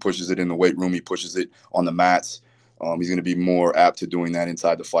 If he pushes it in the weight room, he pushes it on the mats. He's going to be more apt to doing that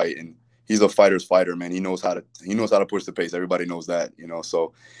inside the fight. And he's a fighter's fighter, man. He knows how to push the pace. Everybody knows that,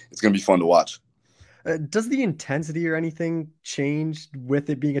 so it's going to be fun to watch. Does the intensity or anything change with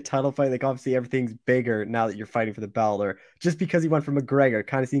it being a title fight? Like, obviously everything's bigger now that you're fighting for the belt, or just because he went from McGregor, it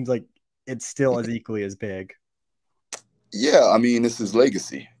kind of seems like it's still as equally as big. Yeah. This is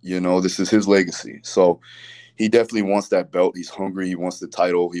legacy, this is his legacy. So he definitely wants that belt. He's hungry. He wants the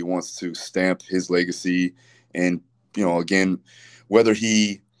title. He wants to stamp his legacy. And, again, whether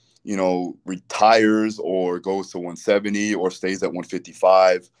he, retires or goes to 170 or stays at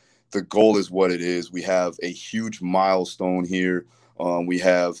 155, the goal is what it is. We have a huge milestone here. We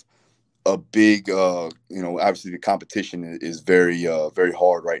have a big, obviously the competition is very, very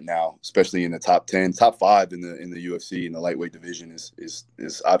hard right now, especially in the top 10, top 5 in the UFC, in the lightweight division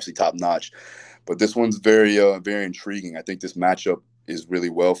is obviously top notch. But this one's very, very intriguing. I think this matchup is really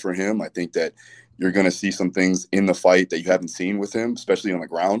well for him. I think that you're going to see some things in the fight that you haven't seen with him, especially on the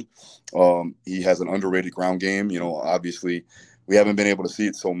ground. He has an underrated ground game. Obviously, we haven't been able to see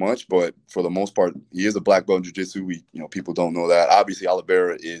it so much, but for the most part, he is a black belt in jiu-jitsu. People don't know that. Obviously,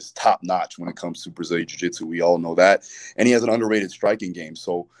 Oliveira is top notch when it comes to Brazilian jiu-jitsu. We all know that. And he has an underrated striking game.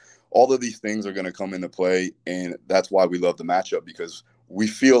 So all of these things are going to come into play, and that's why we love the matchup, because we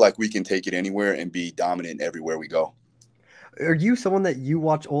feel like we can take it anywhere and be dominant everywhere we go. Are you someone that you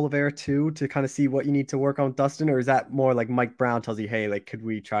watch Oliveira too to kind of see what you need to work on with Dustin, or is that more like Mike Brown tells you, hey, like, could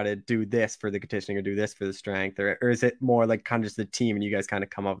we try to do this for the conditioning or do this for the strength, or is it more like kind of just the team and you guys kind of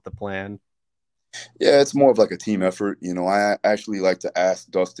come up with a plan? Yeah, it's more of like a team effort. I actually like to ask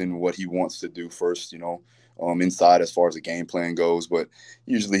Dustin what he wants to do first, inside as far as the game plan goes. But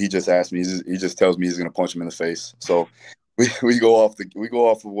usually he just asks me, he just tells me he's going to punch him in the face. So we go off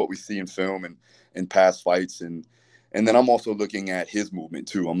of what we see in film and past fights, and then I'm also looking at his movement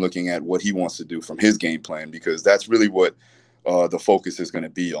too. I'm looking at what he wants to do from his game plan, because that's really what the focus is going to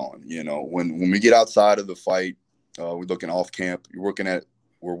be on. When we get outside of the fight, we're looking off camp.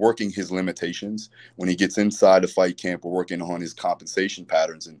 We're working his limitations. When he gets inside the fight camp, we're working on his compensation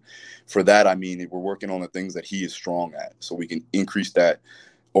patterns. And for that, I mean, we're working on the things that he is strong at, so we can increase that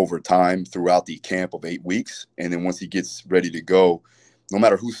over time throughout the camp of 8 weeks. And then once he gets ready to go, no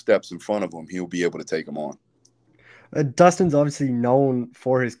matter who steps in front of him, he'll be able to take him on. Dustin's obviously known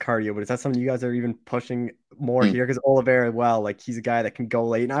for his cardio, but is that something you guys are even pushing more here? Because Oliveira, well, like, he's a guy that can go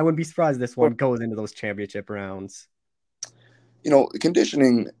late, and I wouldn't be surprised if this one goes into those championship rounds.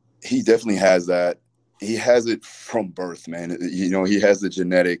 Conditioning, he definitely has that. He has it from birth, man. He has the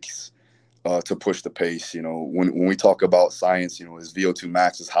genetics to push the pace. When we talk about science, his VO2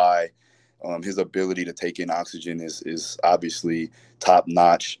 max is high. His ability to take in oxygen is obviously top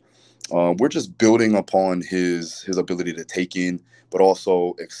notch. We're just building upon his ability to take in, but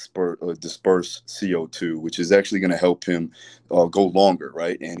also disperse CO2, which is actually going to help him go longer,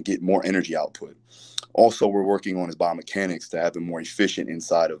 right, and get more energy output. Also, we're working on his biomechanics to have him more efficient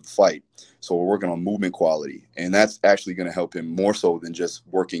inside of the fight. So we're working on movement quality, and that's actually going to help him more so than just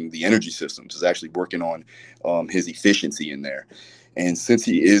working the energy systems. It's actually working on his efficiency in there. And since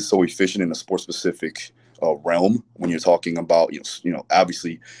he is so efficient in a sport-specific realm, when you're talking about,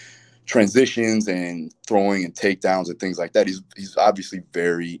 obviously transitions and throwing and takedowns and things like that, he's obviously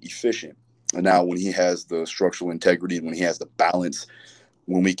very efficient. And now when he has the structural integrity, when he has the balance,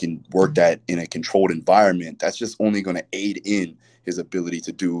 when we can work that in a controlled environment, that's just only going to aid in his ability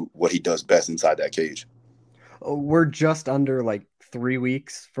to do what he does best inside that cage. We're just under like 3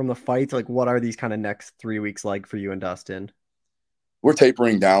 weeks from the fight. Like, what are these kind of next 3 weeks like for you and Dustin? We're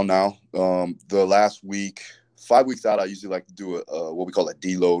tapering down now. The last week, 5 weeks out, I usually like to do what we call a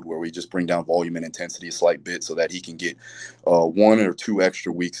deload, where we just bring down volume and intensity a slight bit so that he can get 1 or 2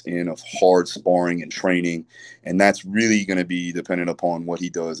 extra weeks in of hard sparring and training. And that's really going to be dependent upon what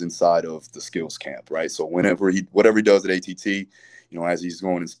he does inside of the skills camp, right? So whatever he does at ATT, as he's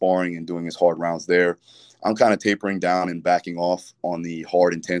going and sparring and doing his hard rounds there, I'm kind of tapering down and backing off on the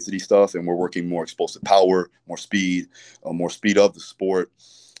hard intensity stuff. And we're working more explosive power, more speed of the sport.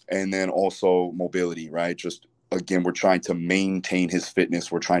 And then also mobility, right? Just, again, we're trying to maintain his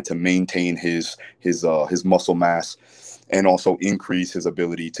fitness. We're trying to maintain his muscle mass, and also increase his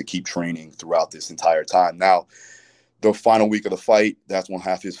ability to keep training throughout this entire time. Now, the final week of the fight, that's when we'll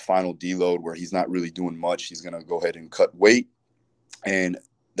have his final deload, where he's not really doing much. He's going to go ahead and cut weight. And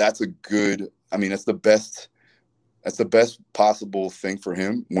that's the best possible thing for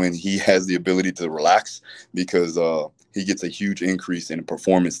him when he has the ability to relax, because he gets a huge increase in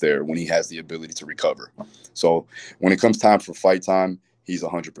performance there when he has the ability to recover. So when it comes time for fight time, he's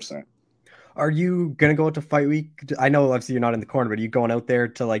 100%. Are you going to go out to fight week? I know obviously you're not in the corner, but are you going out there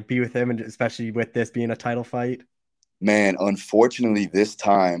to like be with him, and especially with this being a title fight? Man, unfortunately, this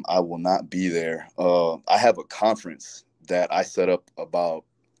time I will not be there. I have a conference that I set up about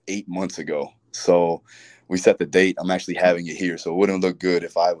 8 months ago. So we set the date. I'm actually having it here. So it wouldn't look good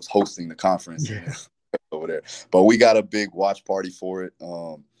if I was hosting the conference over there. But we got a big watch party for it.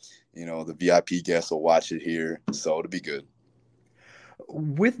 The VIP guests will watch it here. So it'll be good.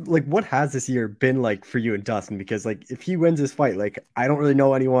 With like, what has this year been like for you and Dustin? Because like, if he wins this fight, like, I don't really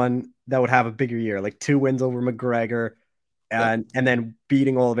know anyone that would have a bigger year. Like 2 wins over McGregor and then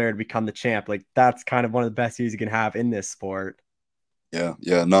beating Oliveira to become the champ. Like, that's kind of one of the best years you can have in this sport. Yeah.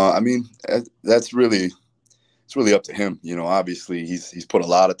 No, I mean, that's really it's really up to him. You know, obviously he's put a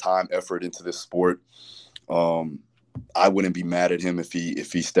lot of time, effort into this sport. I wouldn't be mad at him if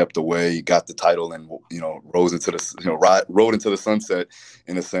he stepped away, got the title, and rode into the sunset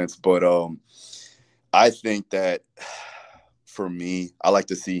in a sense. But I think that for me, I like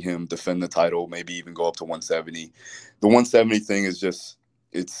to see him defend the title, maybe even go up to 170. The 170 thing is just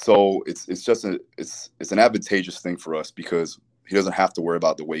it's an advantageous thing for us because he doesn't have to worry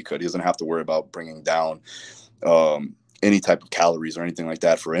about the weight cut. He doesn't have to worry about bringing down any type of calories or anything like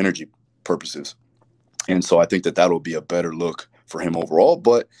that for energy purposes. And so I think that that'll be a better look for him overall.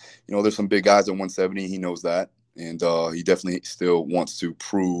 But, there's some big guys at 170. He knows that. And he definitely still wants to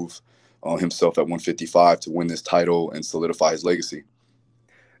prove himself at 155 to win this title and solidify his legacy.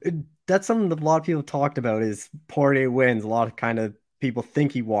 That's something that a lot of people talked about is Poirier wins. A lot of kind of people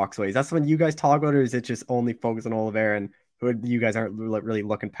think he walks away. Is that something you guys talk about, or is it just only focused on Oliveira and who you guys aren't really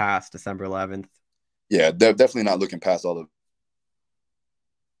looking past December 11th? Yeah, definitely not looking past all of.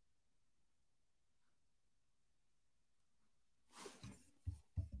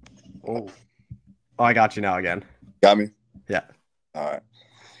 Oh, I got you now again. Got me? Yeah. All right.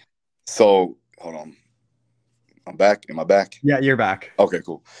 So, hold on. I'm back. Am I back? Yeah, you're back. Okay,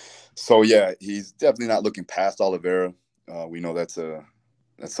 cool. So, yeah, he's definitely not looking past Oliveira. We know that's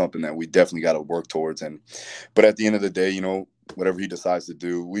something that we definitely got to work towards. But at the end of the day, whatever he decides to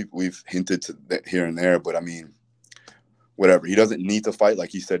do, we've hinted to that here and there. But I mean, whatever. He doesn't need to fight,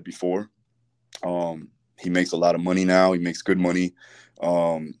 like he said before. He makes a lot of money now. He makes good money.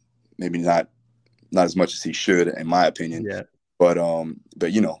 Maybe not as much as he should, in my opinion. Yeah. But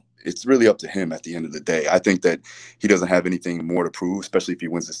it's really up to him at the end of the day. I think that he doesn't have anything more to prove, especially if he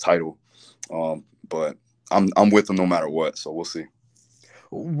wins this title. But I'm with him no matter what, so we'll see.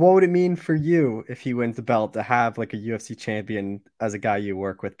 What would it mean for you if he wins the belt to have like a UFC champion as a guy you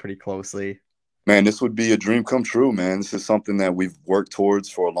work with pretty closely? Man, this would be a dream come true, man. This is something that we've worked towards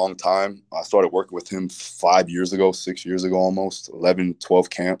for a long time. I started working with him 5 years ago, 6 years ago almost, 11, 12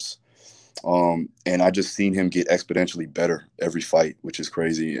 camps. And I just seen him get exponentially better every fight, which is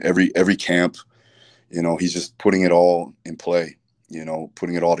crazy. Every camp, he's just putting it all in play,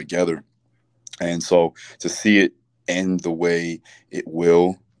 putting it all together. And so to see it end the way it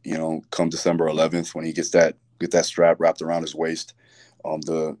will, come December 11th when he get that strap wrapped around his waist,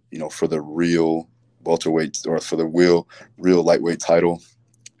 for the real welterweight or for the real lightweight title,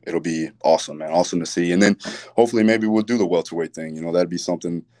 it'll be awesome, man. Awesome to see. And then hopefully maybe we'll do the welterweight thing. That'd be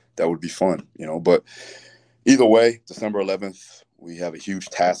something that would be fun, But either way, December 11th, we have a huge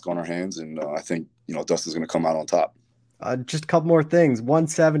task on our hands, and I think Dustin's going to come out on top. Just a couple more things.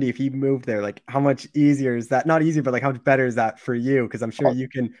 170, if he moved there, like how much easier is that? Not easier, but like how much better is that for you? Because I'm sure you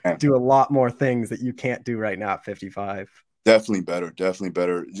can do a lot more things that you can't do right now at 55. Definitely better.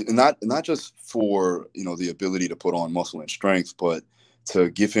 Not just for the ability to put on muscle and strength, but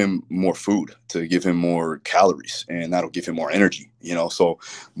to give him more food, to give him more calories, and that'll give him more energy, so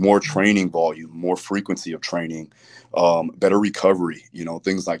more training volume, more frequency of training, better recovery,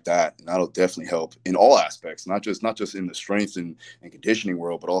 things like that. And that'll definitely help in all aspects, not just in the strength and conditioning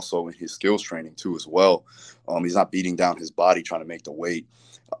world, but also in his skills training too, as well. He's not beating down his body trying to make the weight.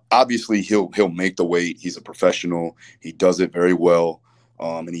 Obviously he'll make the weight. He's a professional. He does it very well.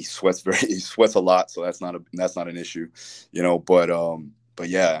 And he sweats a lot. So that's not an issue, but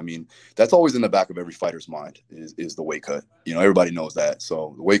yeah, I mean, that's always in the back of every fighter's mind is the weight cut. Everybody knows that.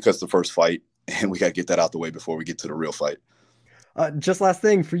 So the weight cut's the first fight, and we got to get that out the way before we get to the real fight. Just last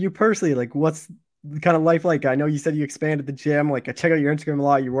thing for you personally, like what's kind of life like? I know you said you expanded the gym. Like I check out your Instagram a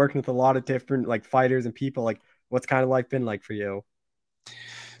lot. You're working with a lot of different like fighters and people. Like what's kind of life been like for you?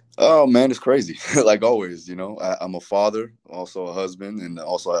 Oh man, it's crazy. Like always, I'm a father, also a husband, and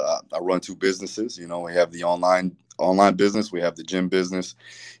also I run 2 businesses. We have the online business, we have the gym business.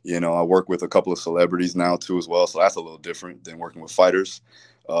 I work with a couple of celebrities now too as well, so that's a little different than working with fighters.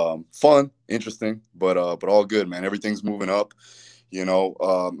 Fun, interesting, but all good, man. Everything's moving up. I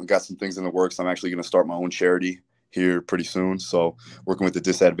got some things in the works. I'm actually going to start my own charity here pretty soon. So working with the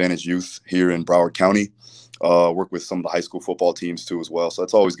disadvantaged youth here in Broward County. Work with some of the high school football teams too as well. So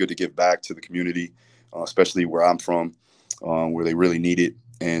it's always good to give back to the community, especially where I'm from, where they really need it.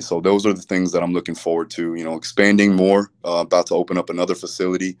 And so those are the things that I'm looking forward to, expanding more, about to open up another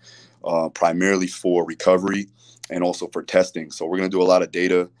facility, primarily for recovery and also for testing. So we're going to do a lot of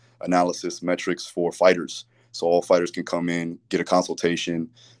data analysis metrics for fighters. So all fighters can come in, get a consultation,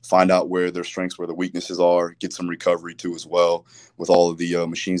 find out where their strengths, where the weaknesses are, get some recovery too as well with all of the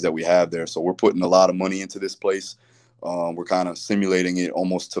machines that we have there. So we're putting a lot of money into this place. We're kind of simulating it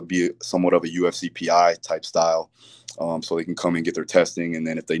almost to be somewhat of a UFC PI type style. So they can come and get their testing. And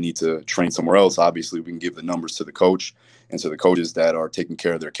then if they need to train somewhere else, obviously we can give the numbers to the coach and to the coaches that are taking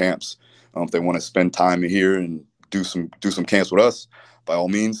care of their camps. If they want to spend time here and do some camps with us, by all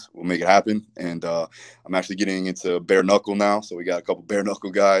means, we'll make it happen. And I'm actually getting into bare knuckle now. So we got a couple bare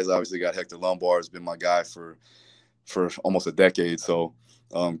knuckle guys. Obviously got Hector Lombard, has been my guy for almost a decade. So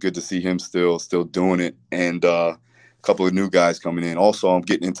good to see him still doing it. And a couple of new guys coming in. Also, I'm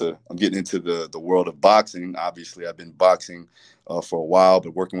getting into the world of boxing. Obviously, I've been boxing for a while,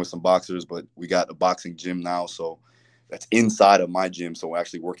 but working with some boxers. But we got a boxing gym now, so that's inside of my gym. So we're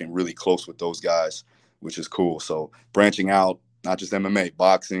actually working really close with those guys, which is cool. So branching out, not just MMA,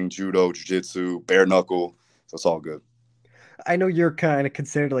 boxing, judo, jiu-jitsu, bare knuckle. So it's all good. I know you're kind of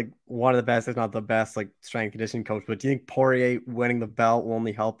considered like one of the best, if not the best, like strength and conditioning coach, but do you think Poirier winning the belt will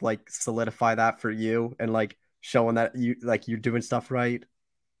only help like solidify that for you and like showing that you're doing stuff right?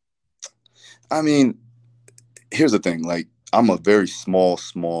 I mean, here's the thing. Like, I'm a very small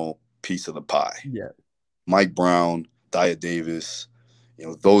piece of the pie. Yeah. Mike Brown, Dia Davis,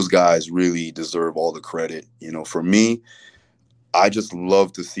 those guys really deserve all the credit. For me, I just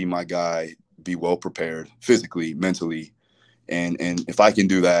love to see my guy be well prepared physically, mentally. And if I can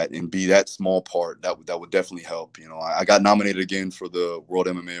do that and be that small part, that would definitely help. I got nominated again for the World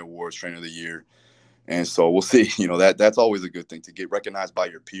MMA Awards Trainer of the Year. And so we'll see, that's always a good thing to get recognized by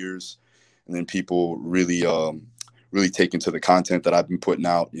your peers. And then people really take into the content that I've been putting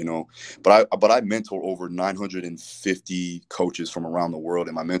out, but I mentor over 950 coaches from around the world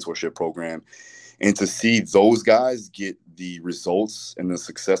in my mentorship program. And to see those guys get the results and the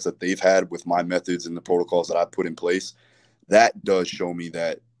success that they've had with my methods and the protocols that I put in place, that does show me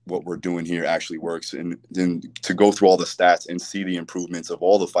that what we're doing here actually works. And then to go through all the stats and see the improvements of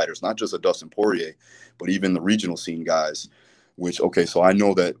all the fighters, not just a Dustin Poirier, but even the regional scene guys, so I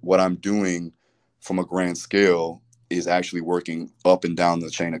know that what I'm doing from a grand scale is actually working up and down the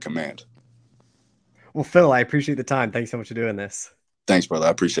chain of command. Well, Phil, I appreciate the time. Thanks so much for doing this. Thanks, brother. I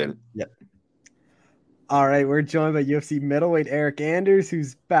appreciate it. Yep. All right, we're joined by UFC middleweight Eryk Anders,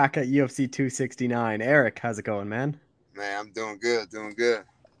 who's back at UFC 269. Eryk, how's it going, man? Man, I'm doing good.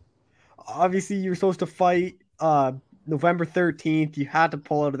 Obviously, you were supposed to fight November 13th. You had to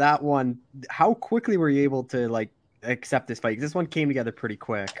pull out of that one. How quickly were you able to accept this fight? This one came together pretty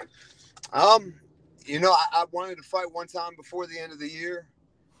quick. I wanted to fight one time before the end of the year.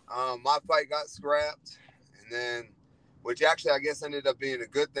 My fight got scrapped, and then, which actually I guess ended up being a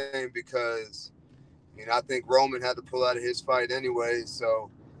good thing because, I think Roman had to pull out of his fight anyway. So,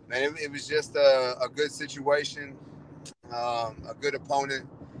 man, it was just a good situation, a good opponent.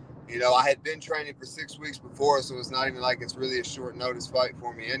 I had been training for 6 weeks before, so it's not even like it's really a short notice fight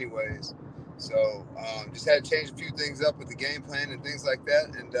for me anyways. So just had to change a few things up with the game plan and things like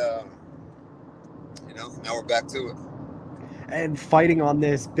that. And, now we're back to it. And fighting on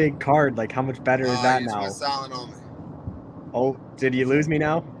this big card, how much better is that now? Went silent on me. Oh, did you lose me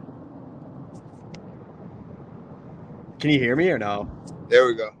now? Can you hear me or no? There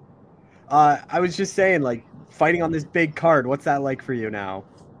we go. I was just saying, fighting on this big card, what's that like for you now?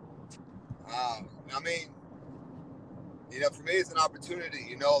 For me, it's an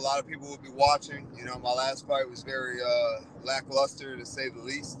opportunity. A lot of people will be watching. My last fight was very lackluster, to say the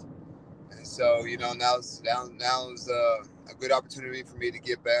least. And so, now is a good opportunity for me to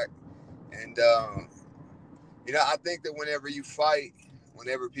get back. And, I think that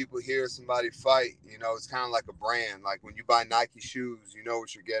whenever people hear somebody fight, it's kind of like a brand. Like when you buy Nike shoes, you know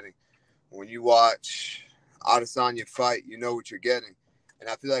what you're getting. When you watch Adesanya fight, you know what you're getting. And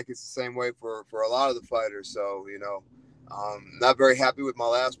I feel like it's the same way for a lot of the fighters. So, not very happy with my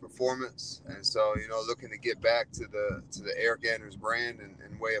last performance. And so, looking to get back to the Eryk Anders brand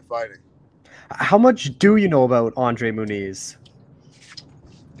and way of fighting. How much do you know about Andre Muniz?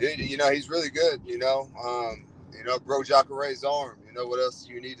 Dude, he's really good, broke Jacare's arm. What else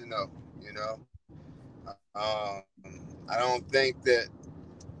do you need to know, I don't think that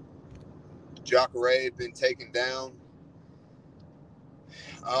Jacare had been taken down,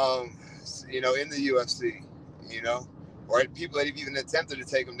 in the UFC, or people that even attempted to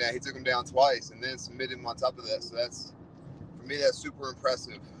take him down. He took him down twice and then submitted him on top of that. So for me, that's super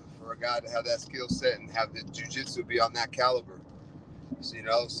impressive for a guy to have that skill set and have the jiu-jitsu be on that caliber.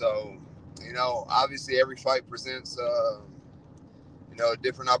 So, obviously every fight presents, a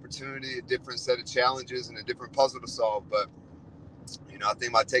different opportunity, a different set of challenges, and a different puzzle to solve. But, I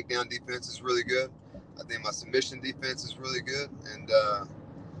think my takedown defense is really good. I think my submission defense is really good. And,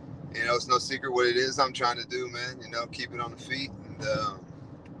 it's no secret what it is I'm trying to do, man. Keep it on the feet. And,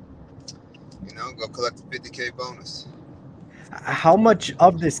 go collect a 50K bonus. How much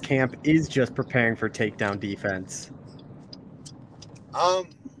of this camp is just preparing for takedown defense? I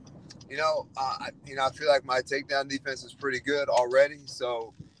feel like my takedown defense is pretty good already.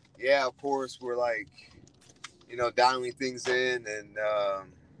 So, yeah, of course, we're like, dialing things in and,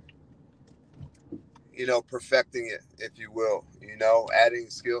 perfecting it, if you will, adding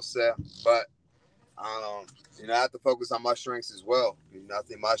skill set. But, I have to focus on my strengths as well. I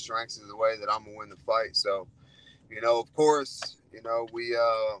think my strengths is the way that I'm going to win the fight. So, of course, we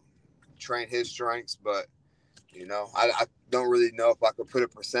train his strengths, but, I don't really know if I could put a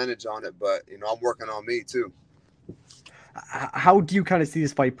percentage on it, but, I'm working on me too. How do you kind of see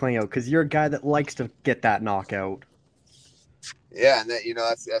this fight playing out? Because you're a guy that likes to get that knockout. Yeah, and that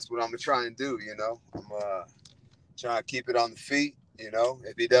that's what I'm gonna try and do. I'm trying to keep it on the feet.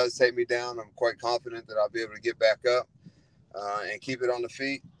 If he does take me down, I'm quite confident that I'll be able to get back up and keep it on the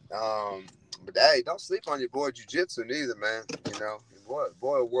feet. But hey, don't sleep on your boy jiu-jitsu neither, man.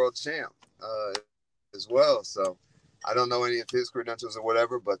 Boy, a world champ as well. So I don't know any of his credentials or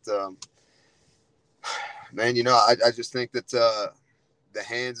whatever, but man, I just think that the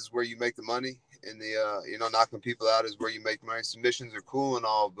hands is where you make the money, and the knocking people out is where you make money. Submissions are cool and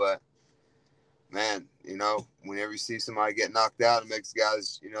all, but man, whenever you see somebody get knocked out, it makes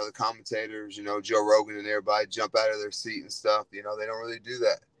guys, the commentators, Joe Rogan and everybody jump out of their seat and stuff. They don't really do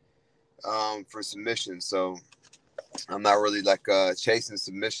that for submissions. So I'm not really like chasing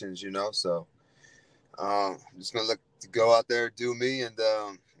submissions, So I'm just gonna look to go out there, do me, and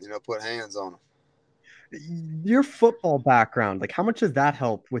put hands on them. Your football background, like how much does that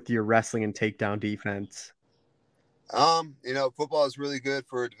help with your wrestling and takedown defense? Football is really good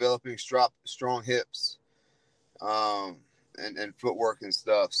for developing strong hips, and footwork and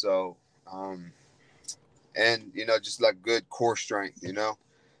stuff. So, and just like good core strength,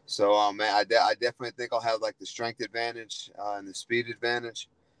 So, man, I definitely think I'll have like the strength advantage and the speed advantage,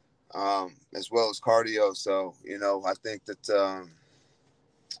 as well as cardio. So, I think that,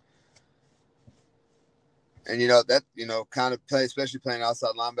 and that kind of play, especially playing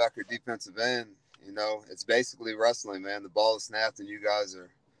outside linebacker, defensive end. It's basically wrestling, man. The ball is snapped, and you guys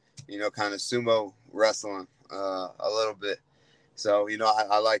are, kind of sumo wrestling a little bit. So,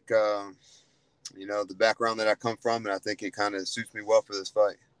 I like, the background that I come from, and I think it kind of suits me well for this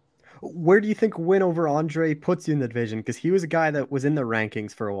fight. Where do you think win over Andre puts you in the division? Because he was a guy that was in the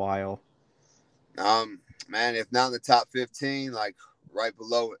rankings for a while. Man, if not in the top 15, like right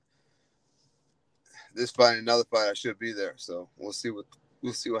below it. This fight and another fight, I should be there. So we'll see what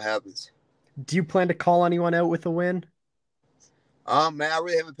happens. Do you plan to call anyone out with a win? Man, I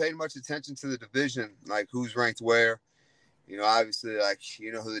really haven't paid much attention to the division, like who's ranked where. Obviously, like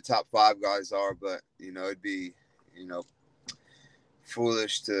who the top 5 guys are, but it'd be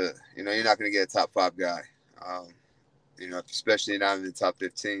foolish to you're not going to get a top 5 guy, especially not in the top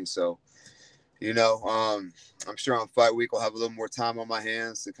 15. So I'm sure on fight week I'll have a little more time on my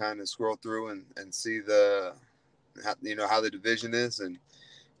hands to kind of scroll through and see how the division is, and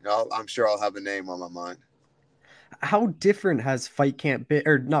I'm sure I'll have a name on my mind. How different has fight camp been,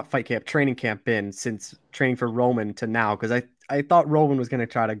 or not fight camp, training camp been since training for Roman to now? Because I thought Roman was going to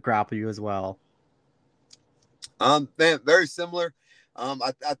try to grapple you as well. Very similar.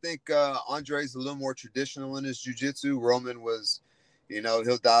 I think Andre's a little more traditional in his jiu-jitsu. Roman was,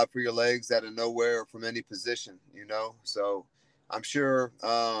 he'll dive for your legs out of nowhere or from any position, So I'm sure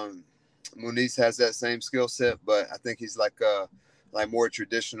Muniz has that same skill set, but I think he's like more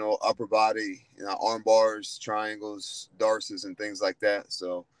traditional upper body, arm bars, triangles, darces, and things like that.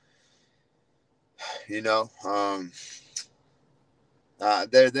 So, they're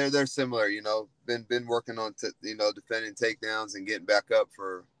similar. Been working on defending takedowns and getting back up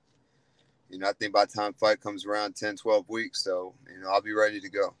for. I think by the time fight comes around 10, 12 weeks, so I'll be ready to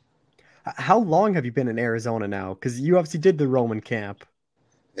go. How long have you been in Arizona now? Because you obviously did the Roman camp.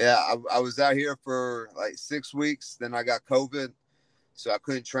 Yeah, I was out here for like 6 weeks. Then I got COVID. So I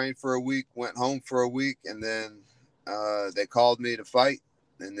couldn't train for a week, went home for a week, and then they called me to fight.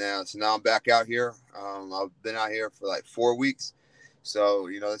 And so now I'm back out here. I've been out here for like 4 weeks. So,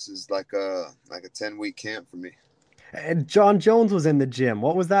 this is like a 10-week camp for me. And John Jones was in the gym.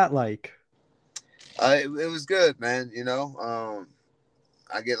 What was that like? It was good, man.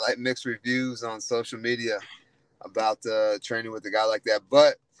 I get like mixed reviews on social media about training with a guy like that.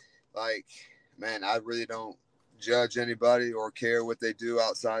 But like, man, I really don't judge anybody or care what they do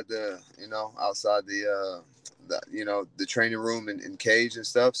outside the training room and cage and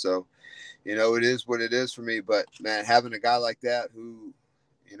stuff. So, it is what it is for me. But man, having a guy like that who,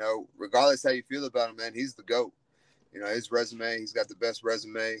 regardless how you feel about him, man, he's the GOAT. his resume, he's got the best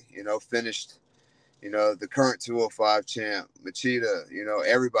resume, finished, the current 205 champ, Machida,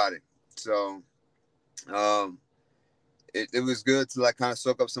 everybody. So it was good to like kind of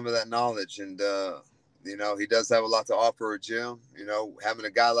soak up some of that knowledge. And, he does have a lot to offer a gym. Having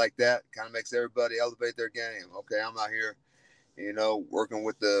a guy like that kind of makes everybody elevate their game. Okay, I'm out here, working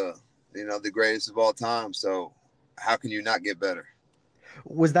with the greatest of all time. So how can you not get better?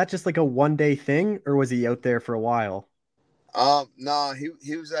 Was that just like a one-day thing, or was he out there for a while? No,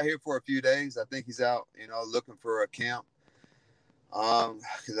 he was out here for a few days. I think he's out, looking for a camp.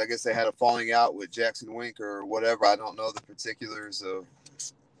 Because I guess they had a falling out with Jackson Wink or whatever. I don't know the particulars of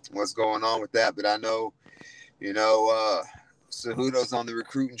what's going on with that, but I know, Cejudo's on the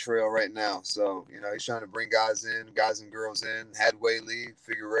recruiting trail right now. So, he's trying to bring guys and girls in. Hadway Lee,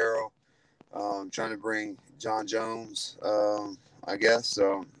 Figueroa, trying to bring John Jones, I guess.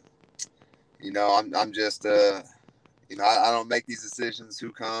 So, I'm just, I don't make these decisions,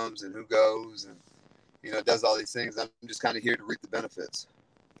 who comes and who goes and, does all these things. I'm just kind of here to reap the benefits.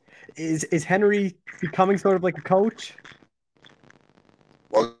 Is Henry becoming sort of like a coach?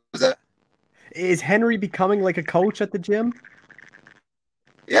 What was that? Is Henry becoming like a coach at the gym?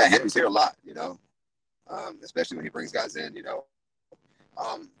 Yeah, Henry's here a lot, especially when he brings guys in,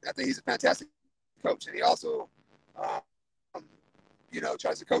 I think he's a fantastic coach. And he also,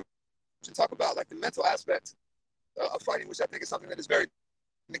 tries to coach and talk about like the mental aspect of fighting, which I think is something that is very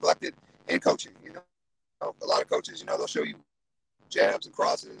neglected in coaching. A lot of coaches, they'll show you jabs and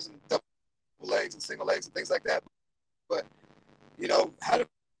crosses and double legs and single legs and things like that. But, how to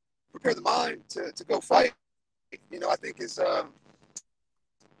prepare the mind to go fight, I think is,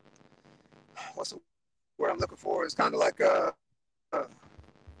 what's the word I'm looking for? It's kind of like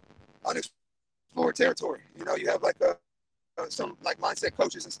unexplored territory. You have like some like mindset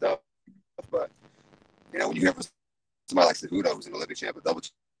coaches and stuff. But, when you hear from somebody like Cejudo, who's an Olympic champ, a double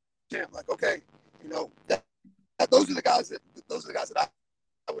champ, like, okay, those are the guys that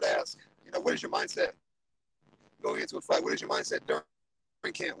I would ask. What is your mindset going into a fight? What is your mindset during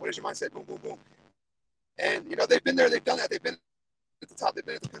camp? What is your mindset? Boom, boom, boom. And they've been there, they've done that, they've been at the top, they've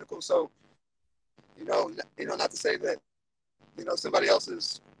been at the pinnacle. So, not to say that somebody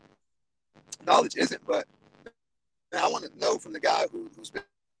else's knowledge isn't, but I want to know from the guy who's been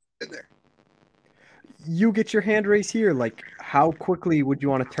there. You get your hand raised here. Like, how quickly would you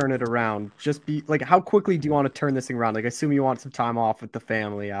want to turn it around? How quickly do you want to turn this thing around? Like, I assume you want some time off with the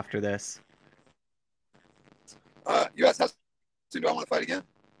family after this. You asked how soon do I want to fight again?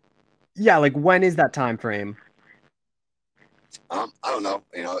 Yeah, like when is that time frame? I don't know.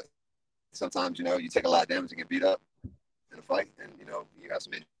 Sometimes you take a lot of damage and get beat up in a fight, and you have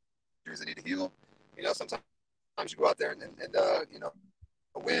some injuries that need to heal. Sometimes you go out there and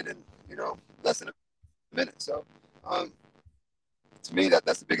win in less than a minute. So to me,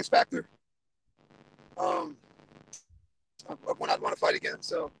 that's the biggest factor of when I'd want to fight again.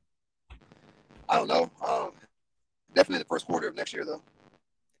 So I don't know. Definitely the first quarter of next year, though.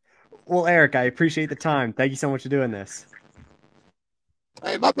 Well, Eric, I appreciate the time. Thank you so much for doing this.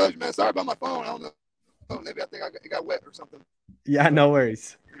 Hey, my pleasure, man. Sorry about my phone. I don't know. Maybe I think it got wet or something. Yeah, no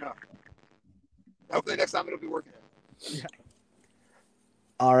worries. Hopefully next time it'll be working. Yeah.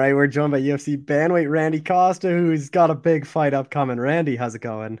 All right, we're joined by UFC bantamweight Randy Costa, who's got a big fight upcoming. Randy, how's it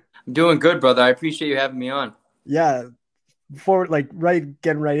going? I'm doing good, brother. I appreciate you having me on. Yeah, before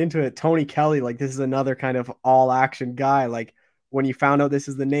getting right into it, Tony Kelly, this is another kind of all action guy. Like, when you found out this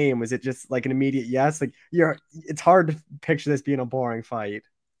is the name, was it just like an immediate yes? Like, it's hard to picture this being a boring fight.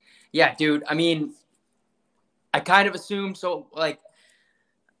 Yeah, dude. I mean, I kind of assumed so. Like,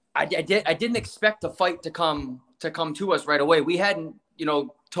 I didn't expect the fight to come to us right away. We hadn't,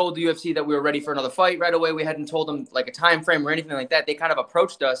 told the UFC that we were ready for another fight right away. We hadn't told them like a time frame or anything like that. They kind of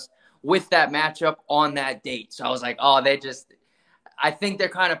approached us with that matchup on that date. So I was like, oh, I think they're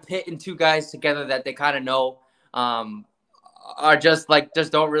kind of pitting two guys together that they kind of know are just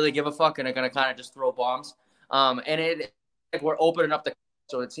don't really give a fuck and are going to kind of just throw bombs. And we're opening up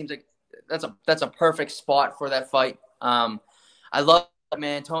so it seems like that's a perfect spot for that fight. I love it,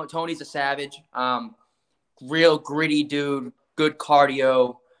 man. Tony's a savage. Real gritty dude, good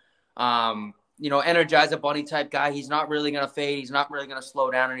cardio. Energizer Bunny type guy. He's not really going to fade. He's not really going to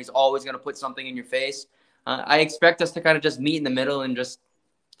slow down, and he's always going to put something in your face. I expect us to kind of just meet in the middle and just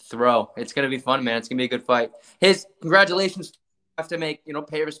throw. It's going to be fun, man. It's going to be a good fight. Congratulations. Have to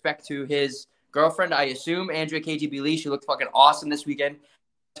pay respect to his girlfriend, I assume, Andrea KGB Lee. She looked fucking awesome this weekend.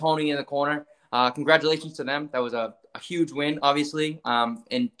 Tony in the corner. Congratulations to them. That was a huge win, obviously.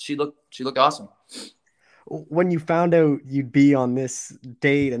 And she looked awesome. When you found out you'd be on this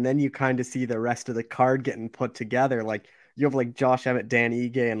date and then you kind of see the rest of the card getting put together, like you have like Josh Emmett, Dan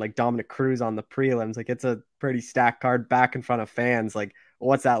Ige, and like Dominic Cruz on the prelims, like it's a pretty stacked card back in front of fans. Like,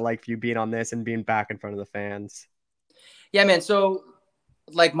 what's that like for you being on this and being back in front of the fans? Yeah, man. So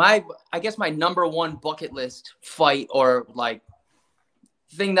like I guess my number one bucket list fight or like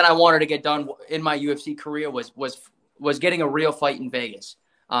thing that I wanted to get done in my UFC career was getting a real fight in Vegas,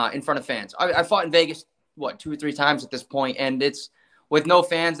 in front of fans. I fought in Vegas, 2 or 3 times at this point, and it's with no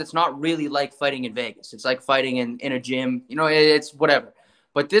fans. It's not really like fighting in Vegas. It's like fighting in a gym. It's whatever.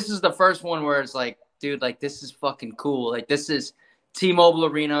 But this is the first one where it's like, dude, like this is fucking cool. Like this is T-Mobile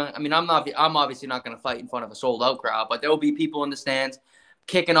Arena. I mean, I'm obviously not going to fight in front of a sold out crowd, but there will be people in the stands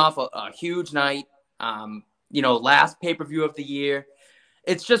kicking off a huge night. Last pay-per-view of the year.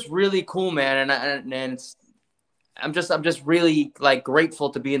 It's just really cool, man. And I'm just really like grateful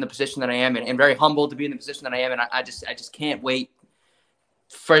to be in the position that I am and very humbled to be in the position that I am. And I just can't wait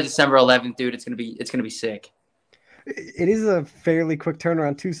for December 11th, dude. It's going to be sick. It is a fairly quick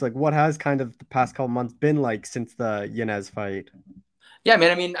turnaround too. So like what has kind of the past couple months been like since the Yanez fight? Yeah,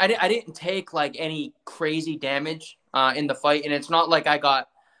 man. I mean, I didn't take like any crazy damage in the fight, and it's not like I got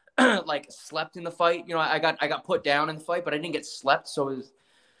like slept in the fight. I got put down in the fight, but I didn't get slept. So it was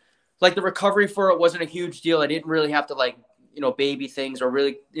like the recovery for it wasn't a huge deal. I didn't really have to like baby things or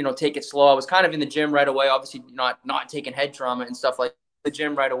really take it slow. I was kind of in the gym right away. Obviously, not taking head trauma and stuff like the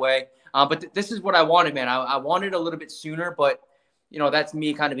gym right away. But this is what I wanted, man. I wanted a little bit sooner, but that's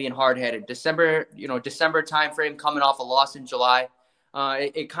me kind of being hard headed. December timeframe, coming off a loss in July.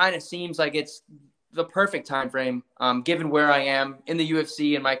 It kind of seems like it's the perfect time frame, given where I am in the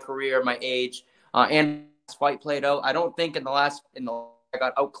UFC and my career, my age, and this fight played out. I don't think I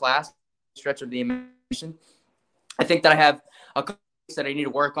got outclassed stretch of the imagination. I think that I have a couple things that I need to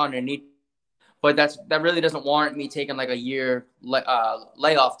work on but that really doesn't warrant me taking like a year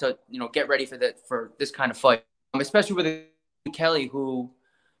layoff to get ready for this kind of fight, especially with Kelly, who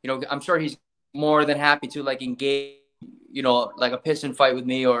I'm sure he's more than happy to like engage like a piston fight with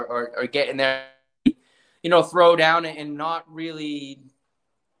me or get in there, throw down and not really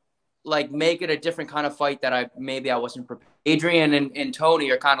like make it a different kind of fight that I wasn't prepared. Adrian and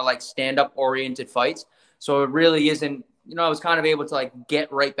Tony are kind of like stand-up oriented fights. So it really isn't, I was kind of able to like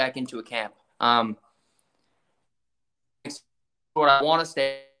get right back into a camp. What I want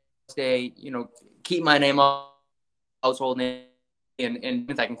to stay, keep my name up, household name,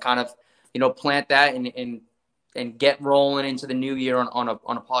 and I can kind of, plant that and get rolling into the new year on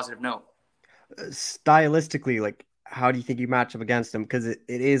a positive note. Stylistically, like, how do you think you match up against them? Because it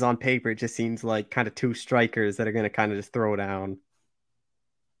is on paper, it just seems like kind of two strikers that are going to kind of just throw down.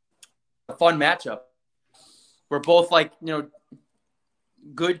 A fun matchup. We're both like,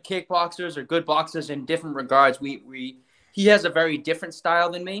 good kickboxers or good boxers in different regards. He has a very different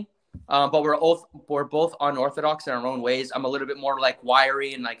style than me, but we're both unorthodox in our own ways. I'm a little bit more like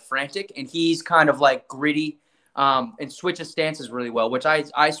wiry and like frantic, and he's kind of like gritty and switches stances really well, which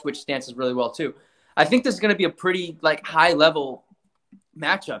I switch stances really well too. I think this is going to be a pretty like high level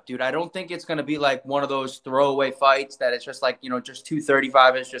matchup, dude. I don't think it's going to be like one of those throwaway fights that it's just like, just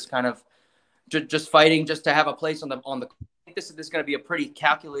 235 is just kind of just fighting just to have a place on the. I think this is going to be a pretty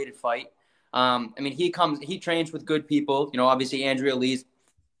calculated fight. I mean, he trains with good people, obviously Andrea Lee's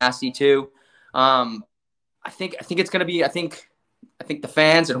nasty too. I think it's going to be, I think the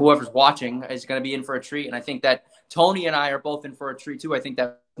fans and whoever's watching is going to be in for a treat. And I think that Tony and I are both in for a treat too. I think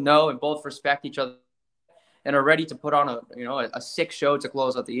that know and both respect each other and are ready to put on a sick show to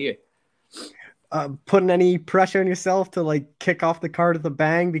close out the year. Putting any pressure on yourself to like kick off the card with a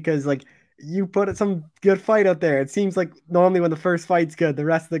bang, because like you put some good fight out there. It seems like normally when the first fight's good, the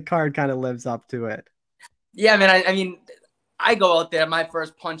rest of the card kind of lives up to it. Yeah, man. I mean, I go out there. My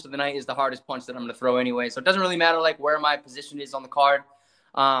first punch of the night is the hardest punch that I'm going to throw anyway. So it doesn't really matter like where my position is on the card.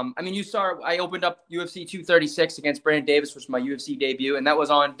 I mean, you saw I opened up UFC 236 against Brandon Davis, which was my UFC debut, and that was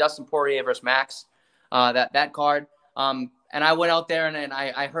on Dustin Poirier versus Max, that card. And I went out there and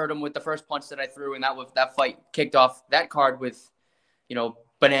I hurt him with the first punch that I threw, and that fight kicked off that card with,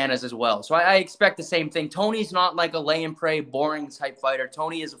 bananas as well. So I expect the same thing. Tony's not like a lay and pray, boring type fighter.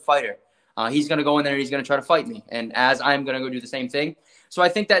 Tony is a fighter. He's going to go in there and he's going to try to fight me, and as I'm going to go do the same thing. So I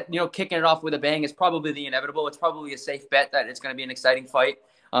think that, kicking it off with a bang is probably the inevitable. It's probably a safe bet that it's going to be an exciting fight,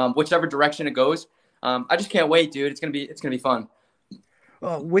 whichever direction it goes. I just can't wait, dude. It's going to be fun.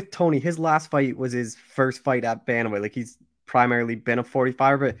 With Tony, his last fight was his first fight at bantamweight. Like, he's primarily been a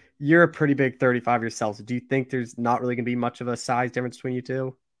 45, but you're a pretty big 35 yourself. So do you think there's not really going to be much of a size difference between you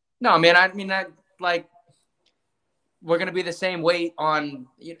two? No, man. I mean, we're going to be the same weight on.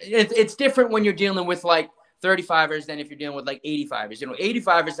 It's different when you're dealing with like 35ers than if you're dealing with like 85ers.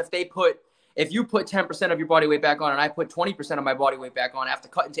 85ers, if you put 10% of your body weight back on and I put 20% of my body weight back on after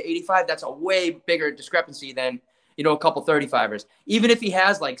cutting to 85, that's a way bigger discrepancy than, a couple 35ers. Even if he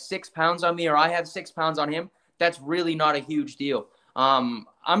has like 6 pounds on me or I have 6 pounds on him, that's really not a huge deal.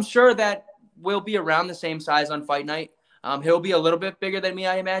 I'm sure that we'll be around the same size on fight night. He'll be a little bit bigger than me,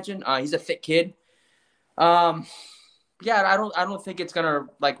 I imagine. He's a thick kid. I don't think it's gonna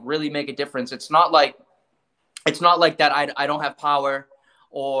like really make a difference. It's not like that. I don't have power,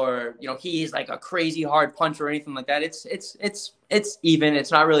 or he's like a crazy hard puncher or anything like that. It's even.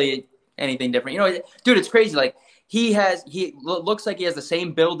 It's not really anything different. Dude, it's crazy. Like he looks like he has the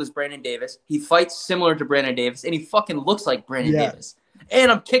same build as Brandon Davis. He fights similar to Brandon Davis, and he fucking looks like Brandon Davis.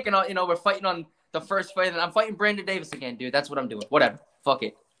 And I'm kicking on. We're fighting on the first fight, and I'm fighting Brandon Davis again, dude. That's what I'm doing. Whatever. Fuck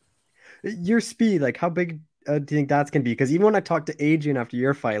it. Your speed, like how big do you think that's gonna be? Because even when I talked to Adrian after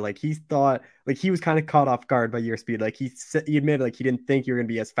your fight, like he thought, like he was kind of caught off guard by your speed. Like he admitted, like he didn't think you were gonna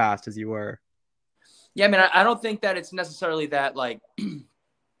be as fast as you were. Yeah, I mean, I don't think that it's necessarily that like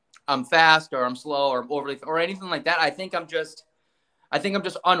I'm fast or I'm slow or overly or anything like that. I think I'm just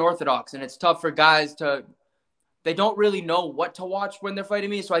unorthodox, and it's tough for guys they don't really know what to watch when they're fighting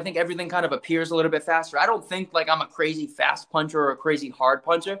me. So I think everything kind of appears a little bit faster. I don't think like I'm a crazy fast puncher or a crazy hard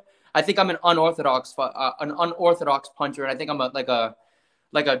puncher. I think I'm an unorthodox puncher, and I think I'm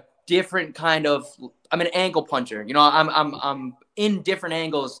a different kind of. I'm an angle puncher. I'm in different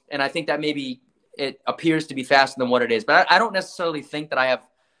angles, and I think that maybe it appears to be faster than what it is. But I don't necessarily think that I have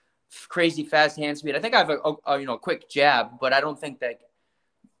crazy fast hand speed. I think I have a quick jab, but I don't think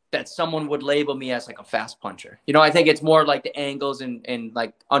that someone would label me as like a fast puncher. I think it's more like the angles and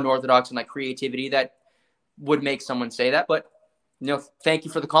like unorthodox and like creativity that would make someone say that. But thank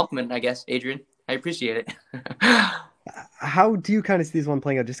you for the compliment, I guess, Adrian. I appreciate it. How do you kind of see this one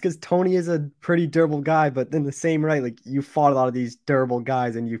playing out? Just because Tony is a pretty durable guy, but in the same right, like you fought a lot of these durable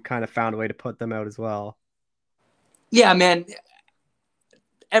guys and you've kind of found a way to put them out as well. Yeah, man.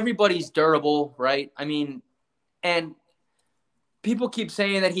 Everybody's durable, right? I mean, and people keep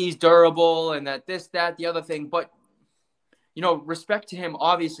saying that he's durable and that this, that, the other thing, but respect to him,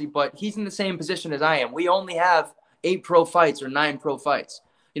 obviously, but he's in the same position as I am. We only have 8 pro fights or 9 pro fights,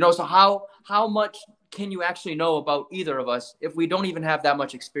 so how much can you actually know about either of us if we don't even have that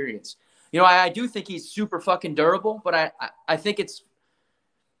much experience? I do think he's super fucking durable, but I think it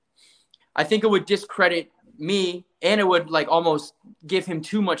would discredit me, and it would like almost give him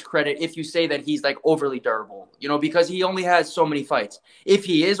too much credit if you say that he's like overly durable, because he only has so many fights. If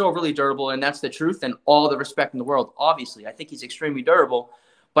he is overly durable and that's the truth, then all the respect in the world. Obviously, I think he's extremely durable,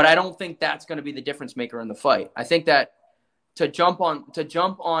 but I don't think that's going to be the difference maker in the fight. I think that to jump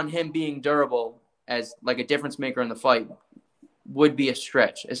on him being durable as like a difference maker in the fight would be a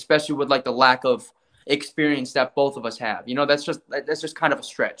stretch, especially with like the lack of experience that both of us have. That's just kind of a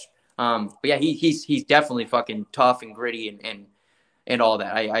stretch. But yeah, he's definitely fucking tough and gritty and all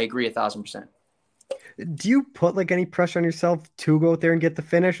that. I agree 1,000%. Do you put like any pressure on yourself to go out there and get the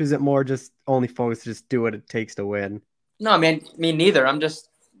finish? Or is it more just only focus, just do what it takes to win? No, man, me neither.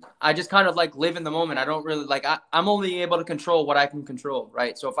 I just kind of like live in the moment. I don't really like, I'm only able to control what I can control.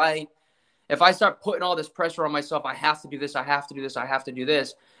 Right. So if I start putting all this pressure on myself, I have to do this, I have to do this, I have to do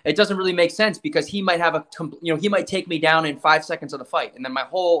this, it doesn't really make sense because he might he might take me down in 5 seconds of the fight. And then my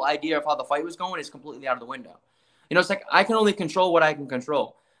whole idea of how the fight was going is completely out of the window. It's like, I can only control what I can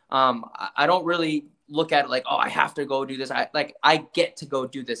control. I don't really look at it like, oh, I have to go do this. I get to go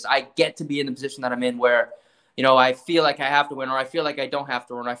do this. I get to be in the position that I'm in where, I feel like I have to win, or I feel like I don't have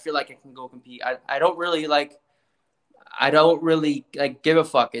to win, or I feel like I can go compete. I don't really give a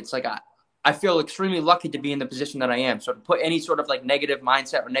fuck. It's like, I feel extremely lucky to be in the position that I am. So to put any sort of like negative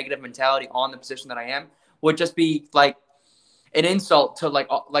mindset or negative mentality on the position that I am would just be like an insult to like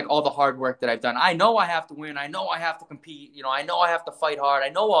all the hard work that I've done. I know I have to win. I know I have to compete. I know I have to fight hard. I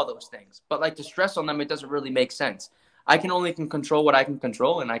know all those things, but like to stress on them, it doesn't really make sense. I can only control what I can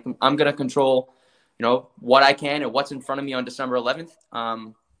control, and I'm going to control, what I can and what's in front of me on December 11th.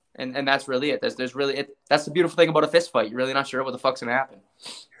 And that's really it. That's the beautiful thing about a fist fight. You're really not sure what the fuck's going to happen.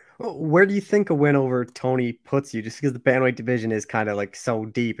 Where do you think a win over Tony puts you? Just because the bantamweight division is kind of like so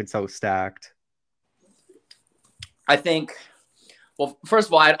deep and so stacked. I think, well, first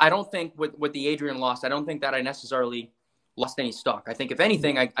of all, I don't think with the Adrian loss, I don't think that I necessarily lost any stock. I think if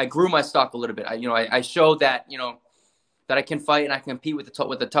anything, I grew my stock a little bit. I showed that, that I can fight and I can compete with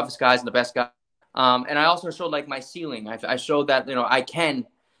the toughest guys and the best guys. And I also showed like my ceiling. I showed that, I can.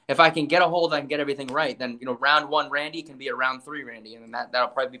 If I can get a hold, I can get everything right. Then, round 1 Randy can be a round 3 Randy, and that'll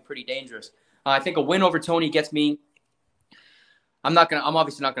probably be pretty dangerous. I think a win over Tony gets me I'm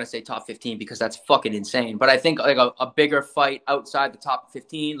obviously not gonna say top 15 because that's fucking insane. But I think like a bigger fight outside the top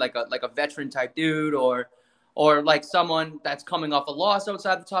 15, like a veteran type dude, or like someone that's coming off a loss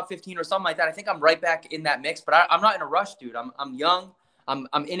outside the top 15 or something like that. I think I'm right back in that mix. But I'm not in a rush, dude. I'm young.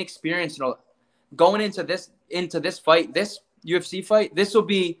 I'm inexperienced. You know, going into this fight, this UFC fight, this will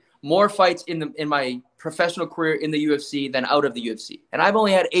be more fights in my professional career in the UFC than out of the UFC. And I've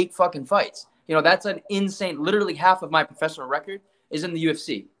only had 8 fucking fights. You know, that's an insane. Literally half of my professional record is in the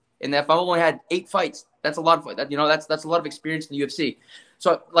UFC. And if I've only had 8 fights, that's a lot of fights. You know, that's a lot of experience in the UFC.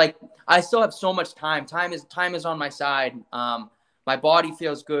 So like, I still have so much time. Time is on my side. My body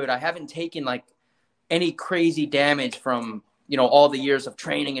feels good. I haven't taken like any crazy damage from, you know, all the years of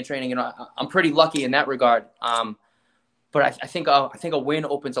training. You know, I'm pretty lucky in that regard. But I think a win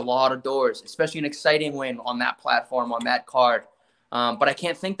opens a lot of doors, especially an exciting win on that platform, on that card. But I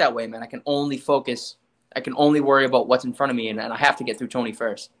can't think that way, man. I can only focus. I can only worry about what's in front of me, and I have to get through Tony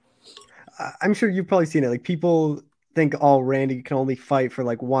first. I'm sure you've probably seen it. Like, people think, oh, Randy can only fight for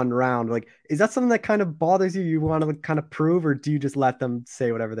like 1 round. Like, is that something that kind of bothers you? You want to kind of prove, or do you just let them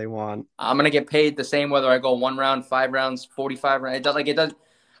say whatever they want? I'm going to get paid the same whether I go 1 round, 5 rounds, 45 rounds. It does.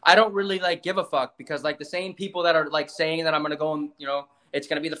 I don't really like give a fuck, because like the same people that are like saying that I'm going to go and, you know, it's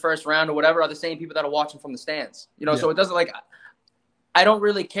going to be the first round or whatever are the same people that are watching from the stands, you know? Yeah. So it doesn't like, I don't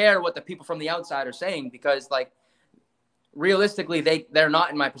really care what the people from the outside are saying, because like realistically, they're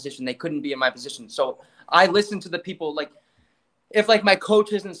not in my position. They couldn't be in my position. So I listen to the people, like if like my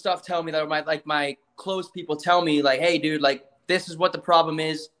coaches and stuff tell me that, or my close people tell me like, hey dude, like this is what the problem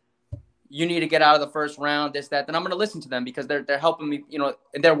is. You need to get out of the first round, this, that, then I'm going to listen to them, because they're helping me, you know,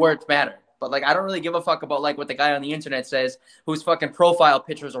 and their words matter. But like, I don't really give a fuck about like what the guy on the internet says, whose fucking profile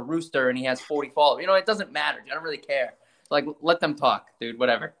picture is a rooster and he has 40 followers. You know, it doesn't matter. I don't really care. Like, let them talk, dude,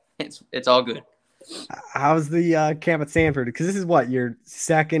 whatever. It's all good. How's the camp at Sanford? Because this is what, your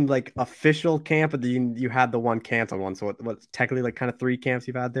second like official camp, but you had the one canceled one. So what's technically like kind of 3 camps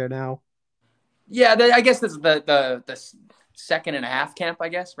you've had there now? Yeah, I guess this is the second and a half camp, I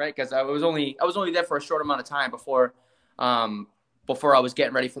guess, right? Because I was only there for a short amount of time before I was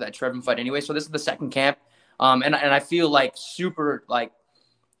getting ready for that Trevin fight anyway. So this is the second camp, and I feel like super like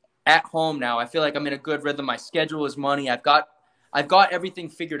at home now. I feel like I'm in a good rhythm. My schedule is money. I've got everything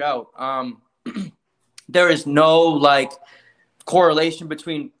figured out. There is no like correlation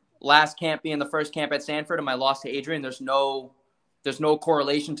between last camp being the first camp at Sanford and my loss to Adrian. There's no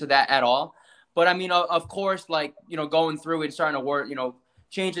correlation to that at all. But I mean, of course, like, you know, going through and starting to work, you know,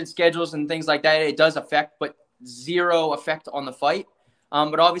 changing schedules and things like that, it does affect, but zero effect on the fight.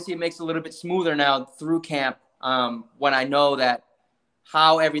 But obviously it makes it a little bit smoother now through camp, when I know that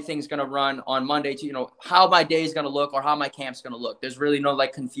how everything's going to run on Monday, to, you know, how my day is going to look or how my camp's going to look. There's really no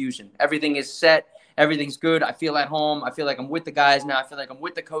like confusion. Everything is set. Everything's good. I feel at home. I feel like I'm with the guys now. I feel like I'm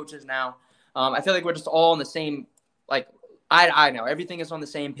with the coaches now. I feel like we're just all on the same, like I know everything is on the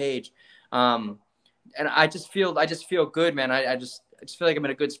same page. And I just feel good, man. I just feel like I'm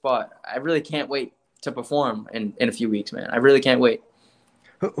in a good spot. I really can't wait to perform in a few weeks, man. I really can't wait.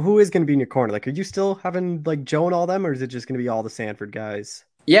 Who is going to be in your corner? Like, are you still having like Joe and all them, or is it just going to be all the Sanford guys?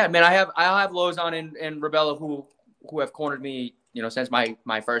 Yeah, man. I have Lozon and Rebello who have cornered me, you know, since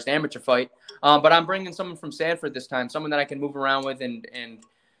my first amateur fight. But I'm bringing someone from Sanford this time, someone that I can move around with and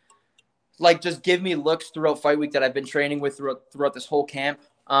like just give me looks throughout fight week that I've been training with throughout this whole camp.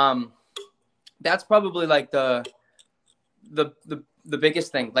 That's probably like the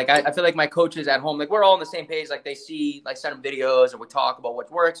biggest thing. Like I feel like my coaches at home, like we're all on the same page. Like they see, like send them videos and we talk about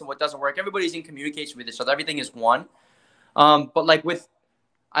what works and what doesn't work. Everybody's in communication with each other. Everything is one. But like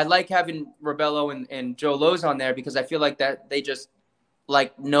I like having Rebello and Joe Lozon there, because I feel like that they just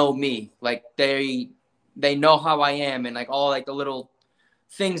like know me. Like they know how I am, and like all like the little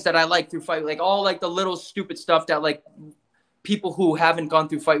things that I like through fight, like all like the little stupid stuff that like people who haven't gone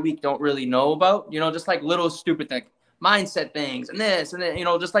through fight week don't really know about, you know, just like little stupid things, mindset things and this and then, you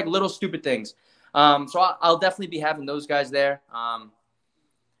know, just like little stupid things. So I'll definitely be having those guys there.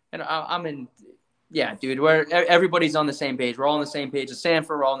 And I'm in, yeah, dude, where everybody's on the same page. We're all on the same page at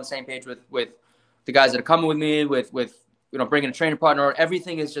Sanford. We're all on the same page with the guys that are coming with me, with, you know, bringing a training partner.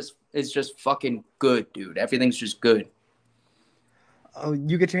 Everything is just fucking good, dude. Everything's just good. Oh,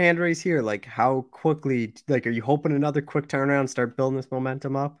 you get your hand raised here. Like, how quickly, like, are you hoping another quick turnaround, start building this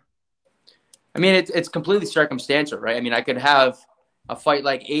momentum up? I mean, it's completely circumstantial, right? I mean, I could have a fight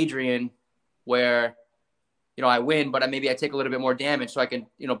like Adrian where, you know, I win, but maybe I take a little bit more damage so I can,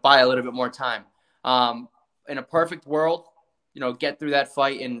 you know, buy a little bit more time. In a perfect world, you know, get through that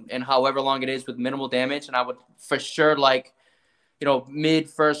fight in however long it is with minimal damage. And I would for sure, like, you know, mid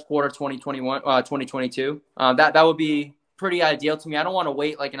first quarter 2022, that would be pretty ideal to me. I don't want to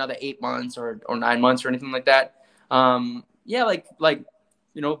wait like another 8 months or 9 months or anything like that. Yeah, like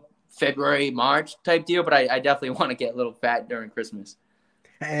February, March type deal, but I definitely want to get a little fat during Christmas.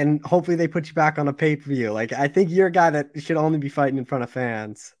 And hopefully they put you back on a pay-per-view. Like, I think you're a guy that should only be fighting in front of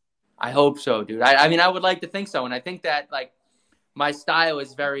fans. I hope so, dude. I mean, I would like to think so. And I think that, like, my style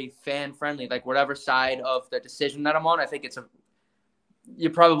is very fan-friendly. Like, whatever side of the decision that I'm on, I think you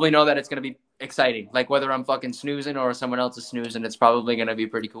probably know that it's going to be exciting. Like, whether I'm fucking snoozing or someone else is snoozing, it's probably going to be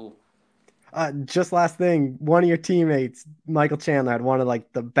pretty cool. Just last thing, one of your teammates, Michael Chandler, had one of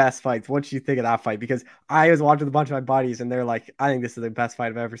like the best fights. What did you think of that fight? Because I was watching with a bunch of my buddies, and they're like, "I think this is the best fight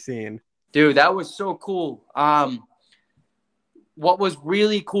I've ever seen." Dude, that was so cool. What was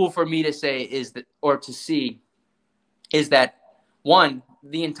really cool for me to say is that, or to see, is that one,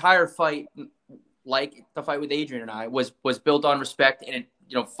 the entire fight, like the fight with Adrian and I, was built on respect, and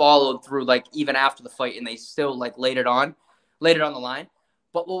it followed through like even after the fight, and they still like laid it on the line.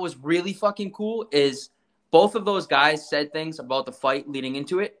 But what was really fucking cool is both of those guys said things about the fight leading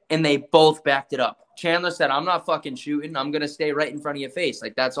into it, and they both backed it up. Chandler said, "I'm not fucking shooting. I'm going to stay right in front of your face."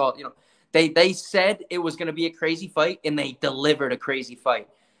 Like, that's all, They said it was going to be a crazy fight, and they delivered a crazy fight.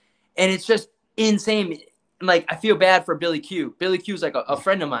 And it's just insane. Like, I feel bad for Billy Q. Billy Q's like a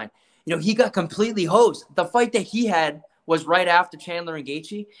friend of mine. He got completely hosed. The fight that he had was right after Chandler and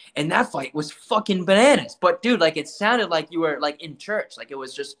Gaethje, and that fight was fucking bananas. But dude, like, it sounded like you were like in church, like it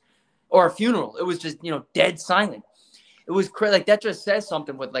was just, or a funeral. It was just dead silent. It was crazy. Like, that just says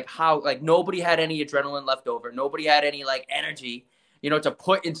something with like how like nobody had any adrenaline left over, nobody had any like energy, to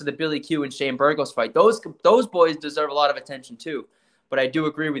put into the Billy Q and Shane Burgos fight. Those boys deserve a lot of attention too. But I do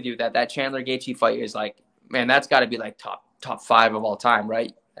agree with you that Chandler Gaethje fight is like, man, that's got to be like top 5 of all time,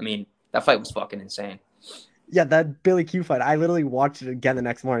 right? I mean, that fight was fucking insane. Yeah, that Billy Q fight, I literally watched it again the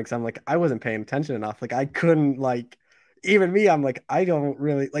next morning because I'm like, I wasn't paying attention enough. Like, I couldn't, like, even me, I'm like, I don't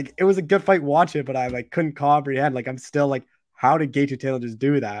really, like, it was a good fight, watch it, but I, like, couldn't comprehend. Like, I'm still like, how did Gaethje Taylor just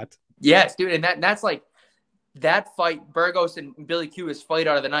do that? Yes, dude, and that's like, that fight, Burgos and Billy Q, is fight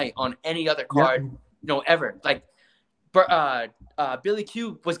out of the night on any other card, ever. Like, Billy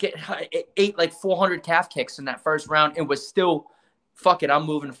Q was getting 400 calf kicks in that first round and was still, fuck it, I'm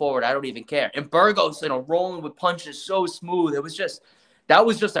moving forward. I don't even care. And Burgos, rolling with punches so smooth. That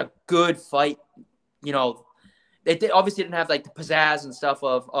was just a good fight. It obviously didn't have like the pizzazz and stuff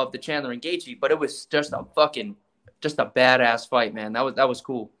of the Chandler and Gaethje, but it was just a badass fight, man. That was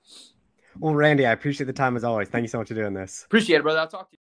cool. Well, Randy, I appreciate the time as always. Thank you so much for doing this. Appreciate it, brother. I'll talk to you.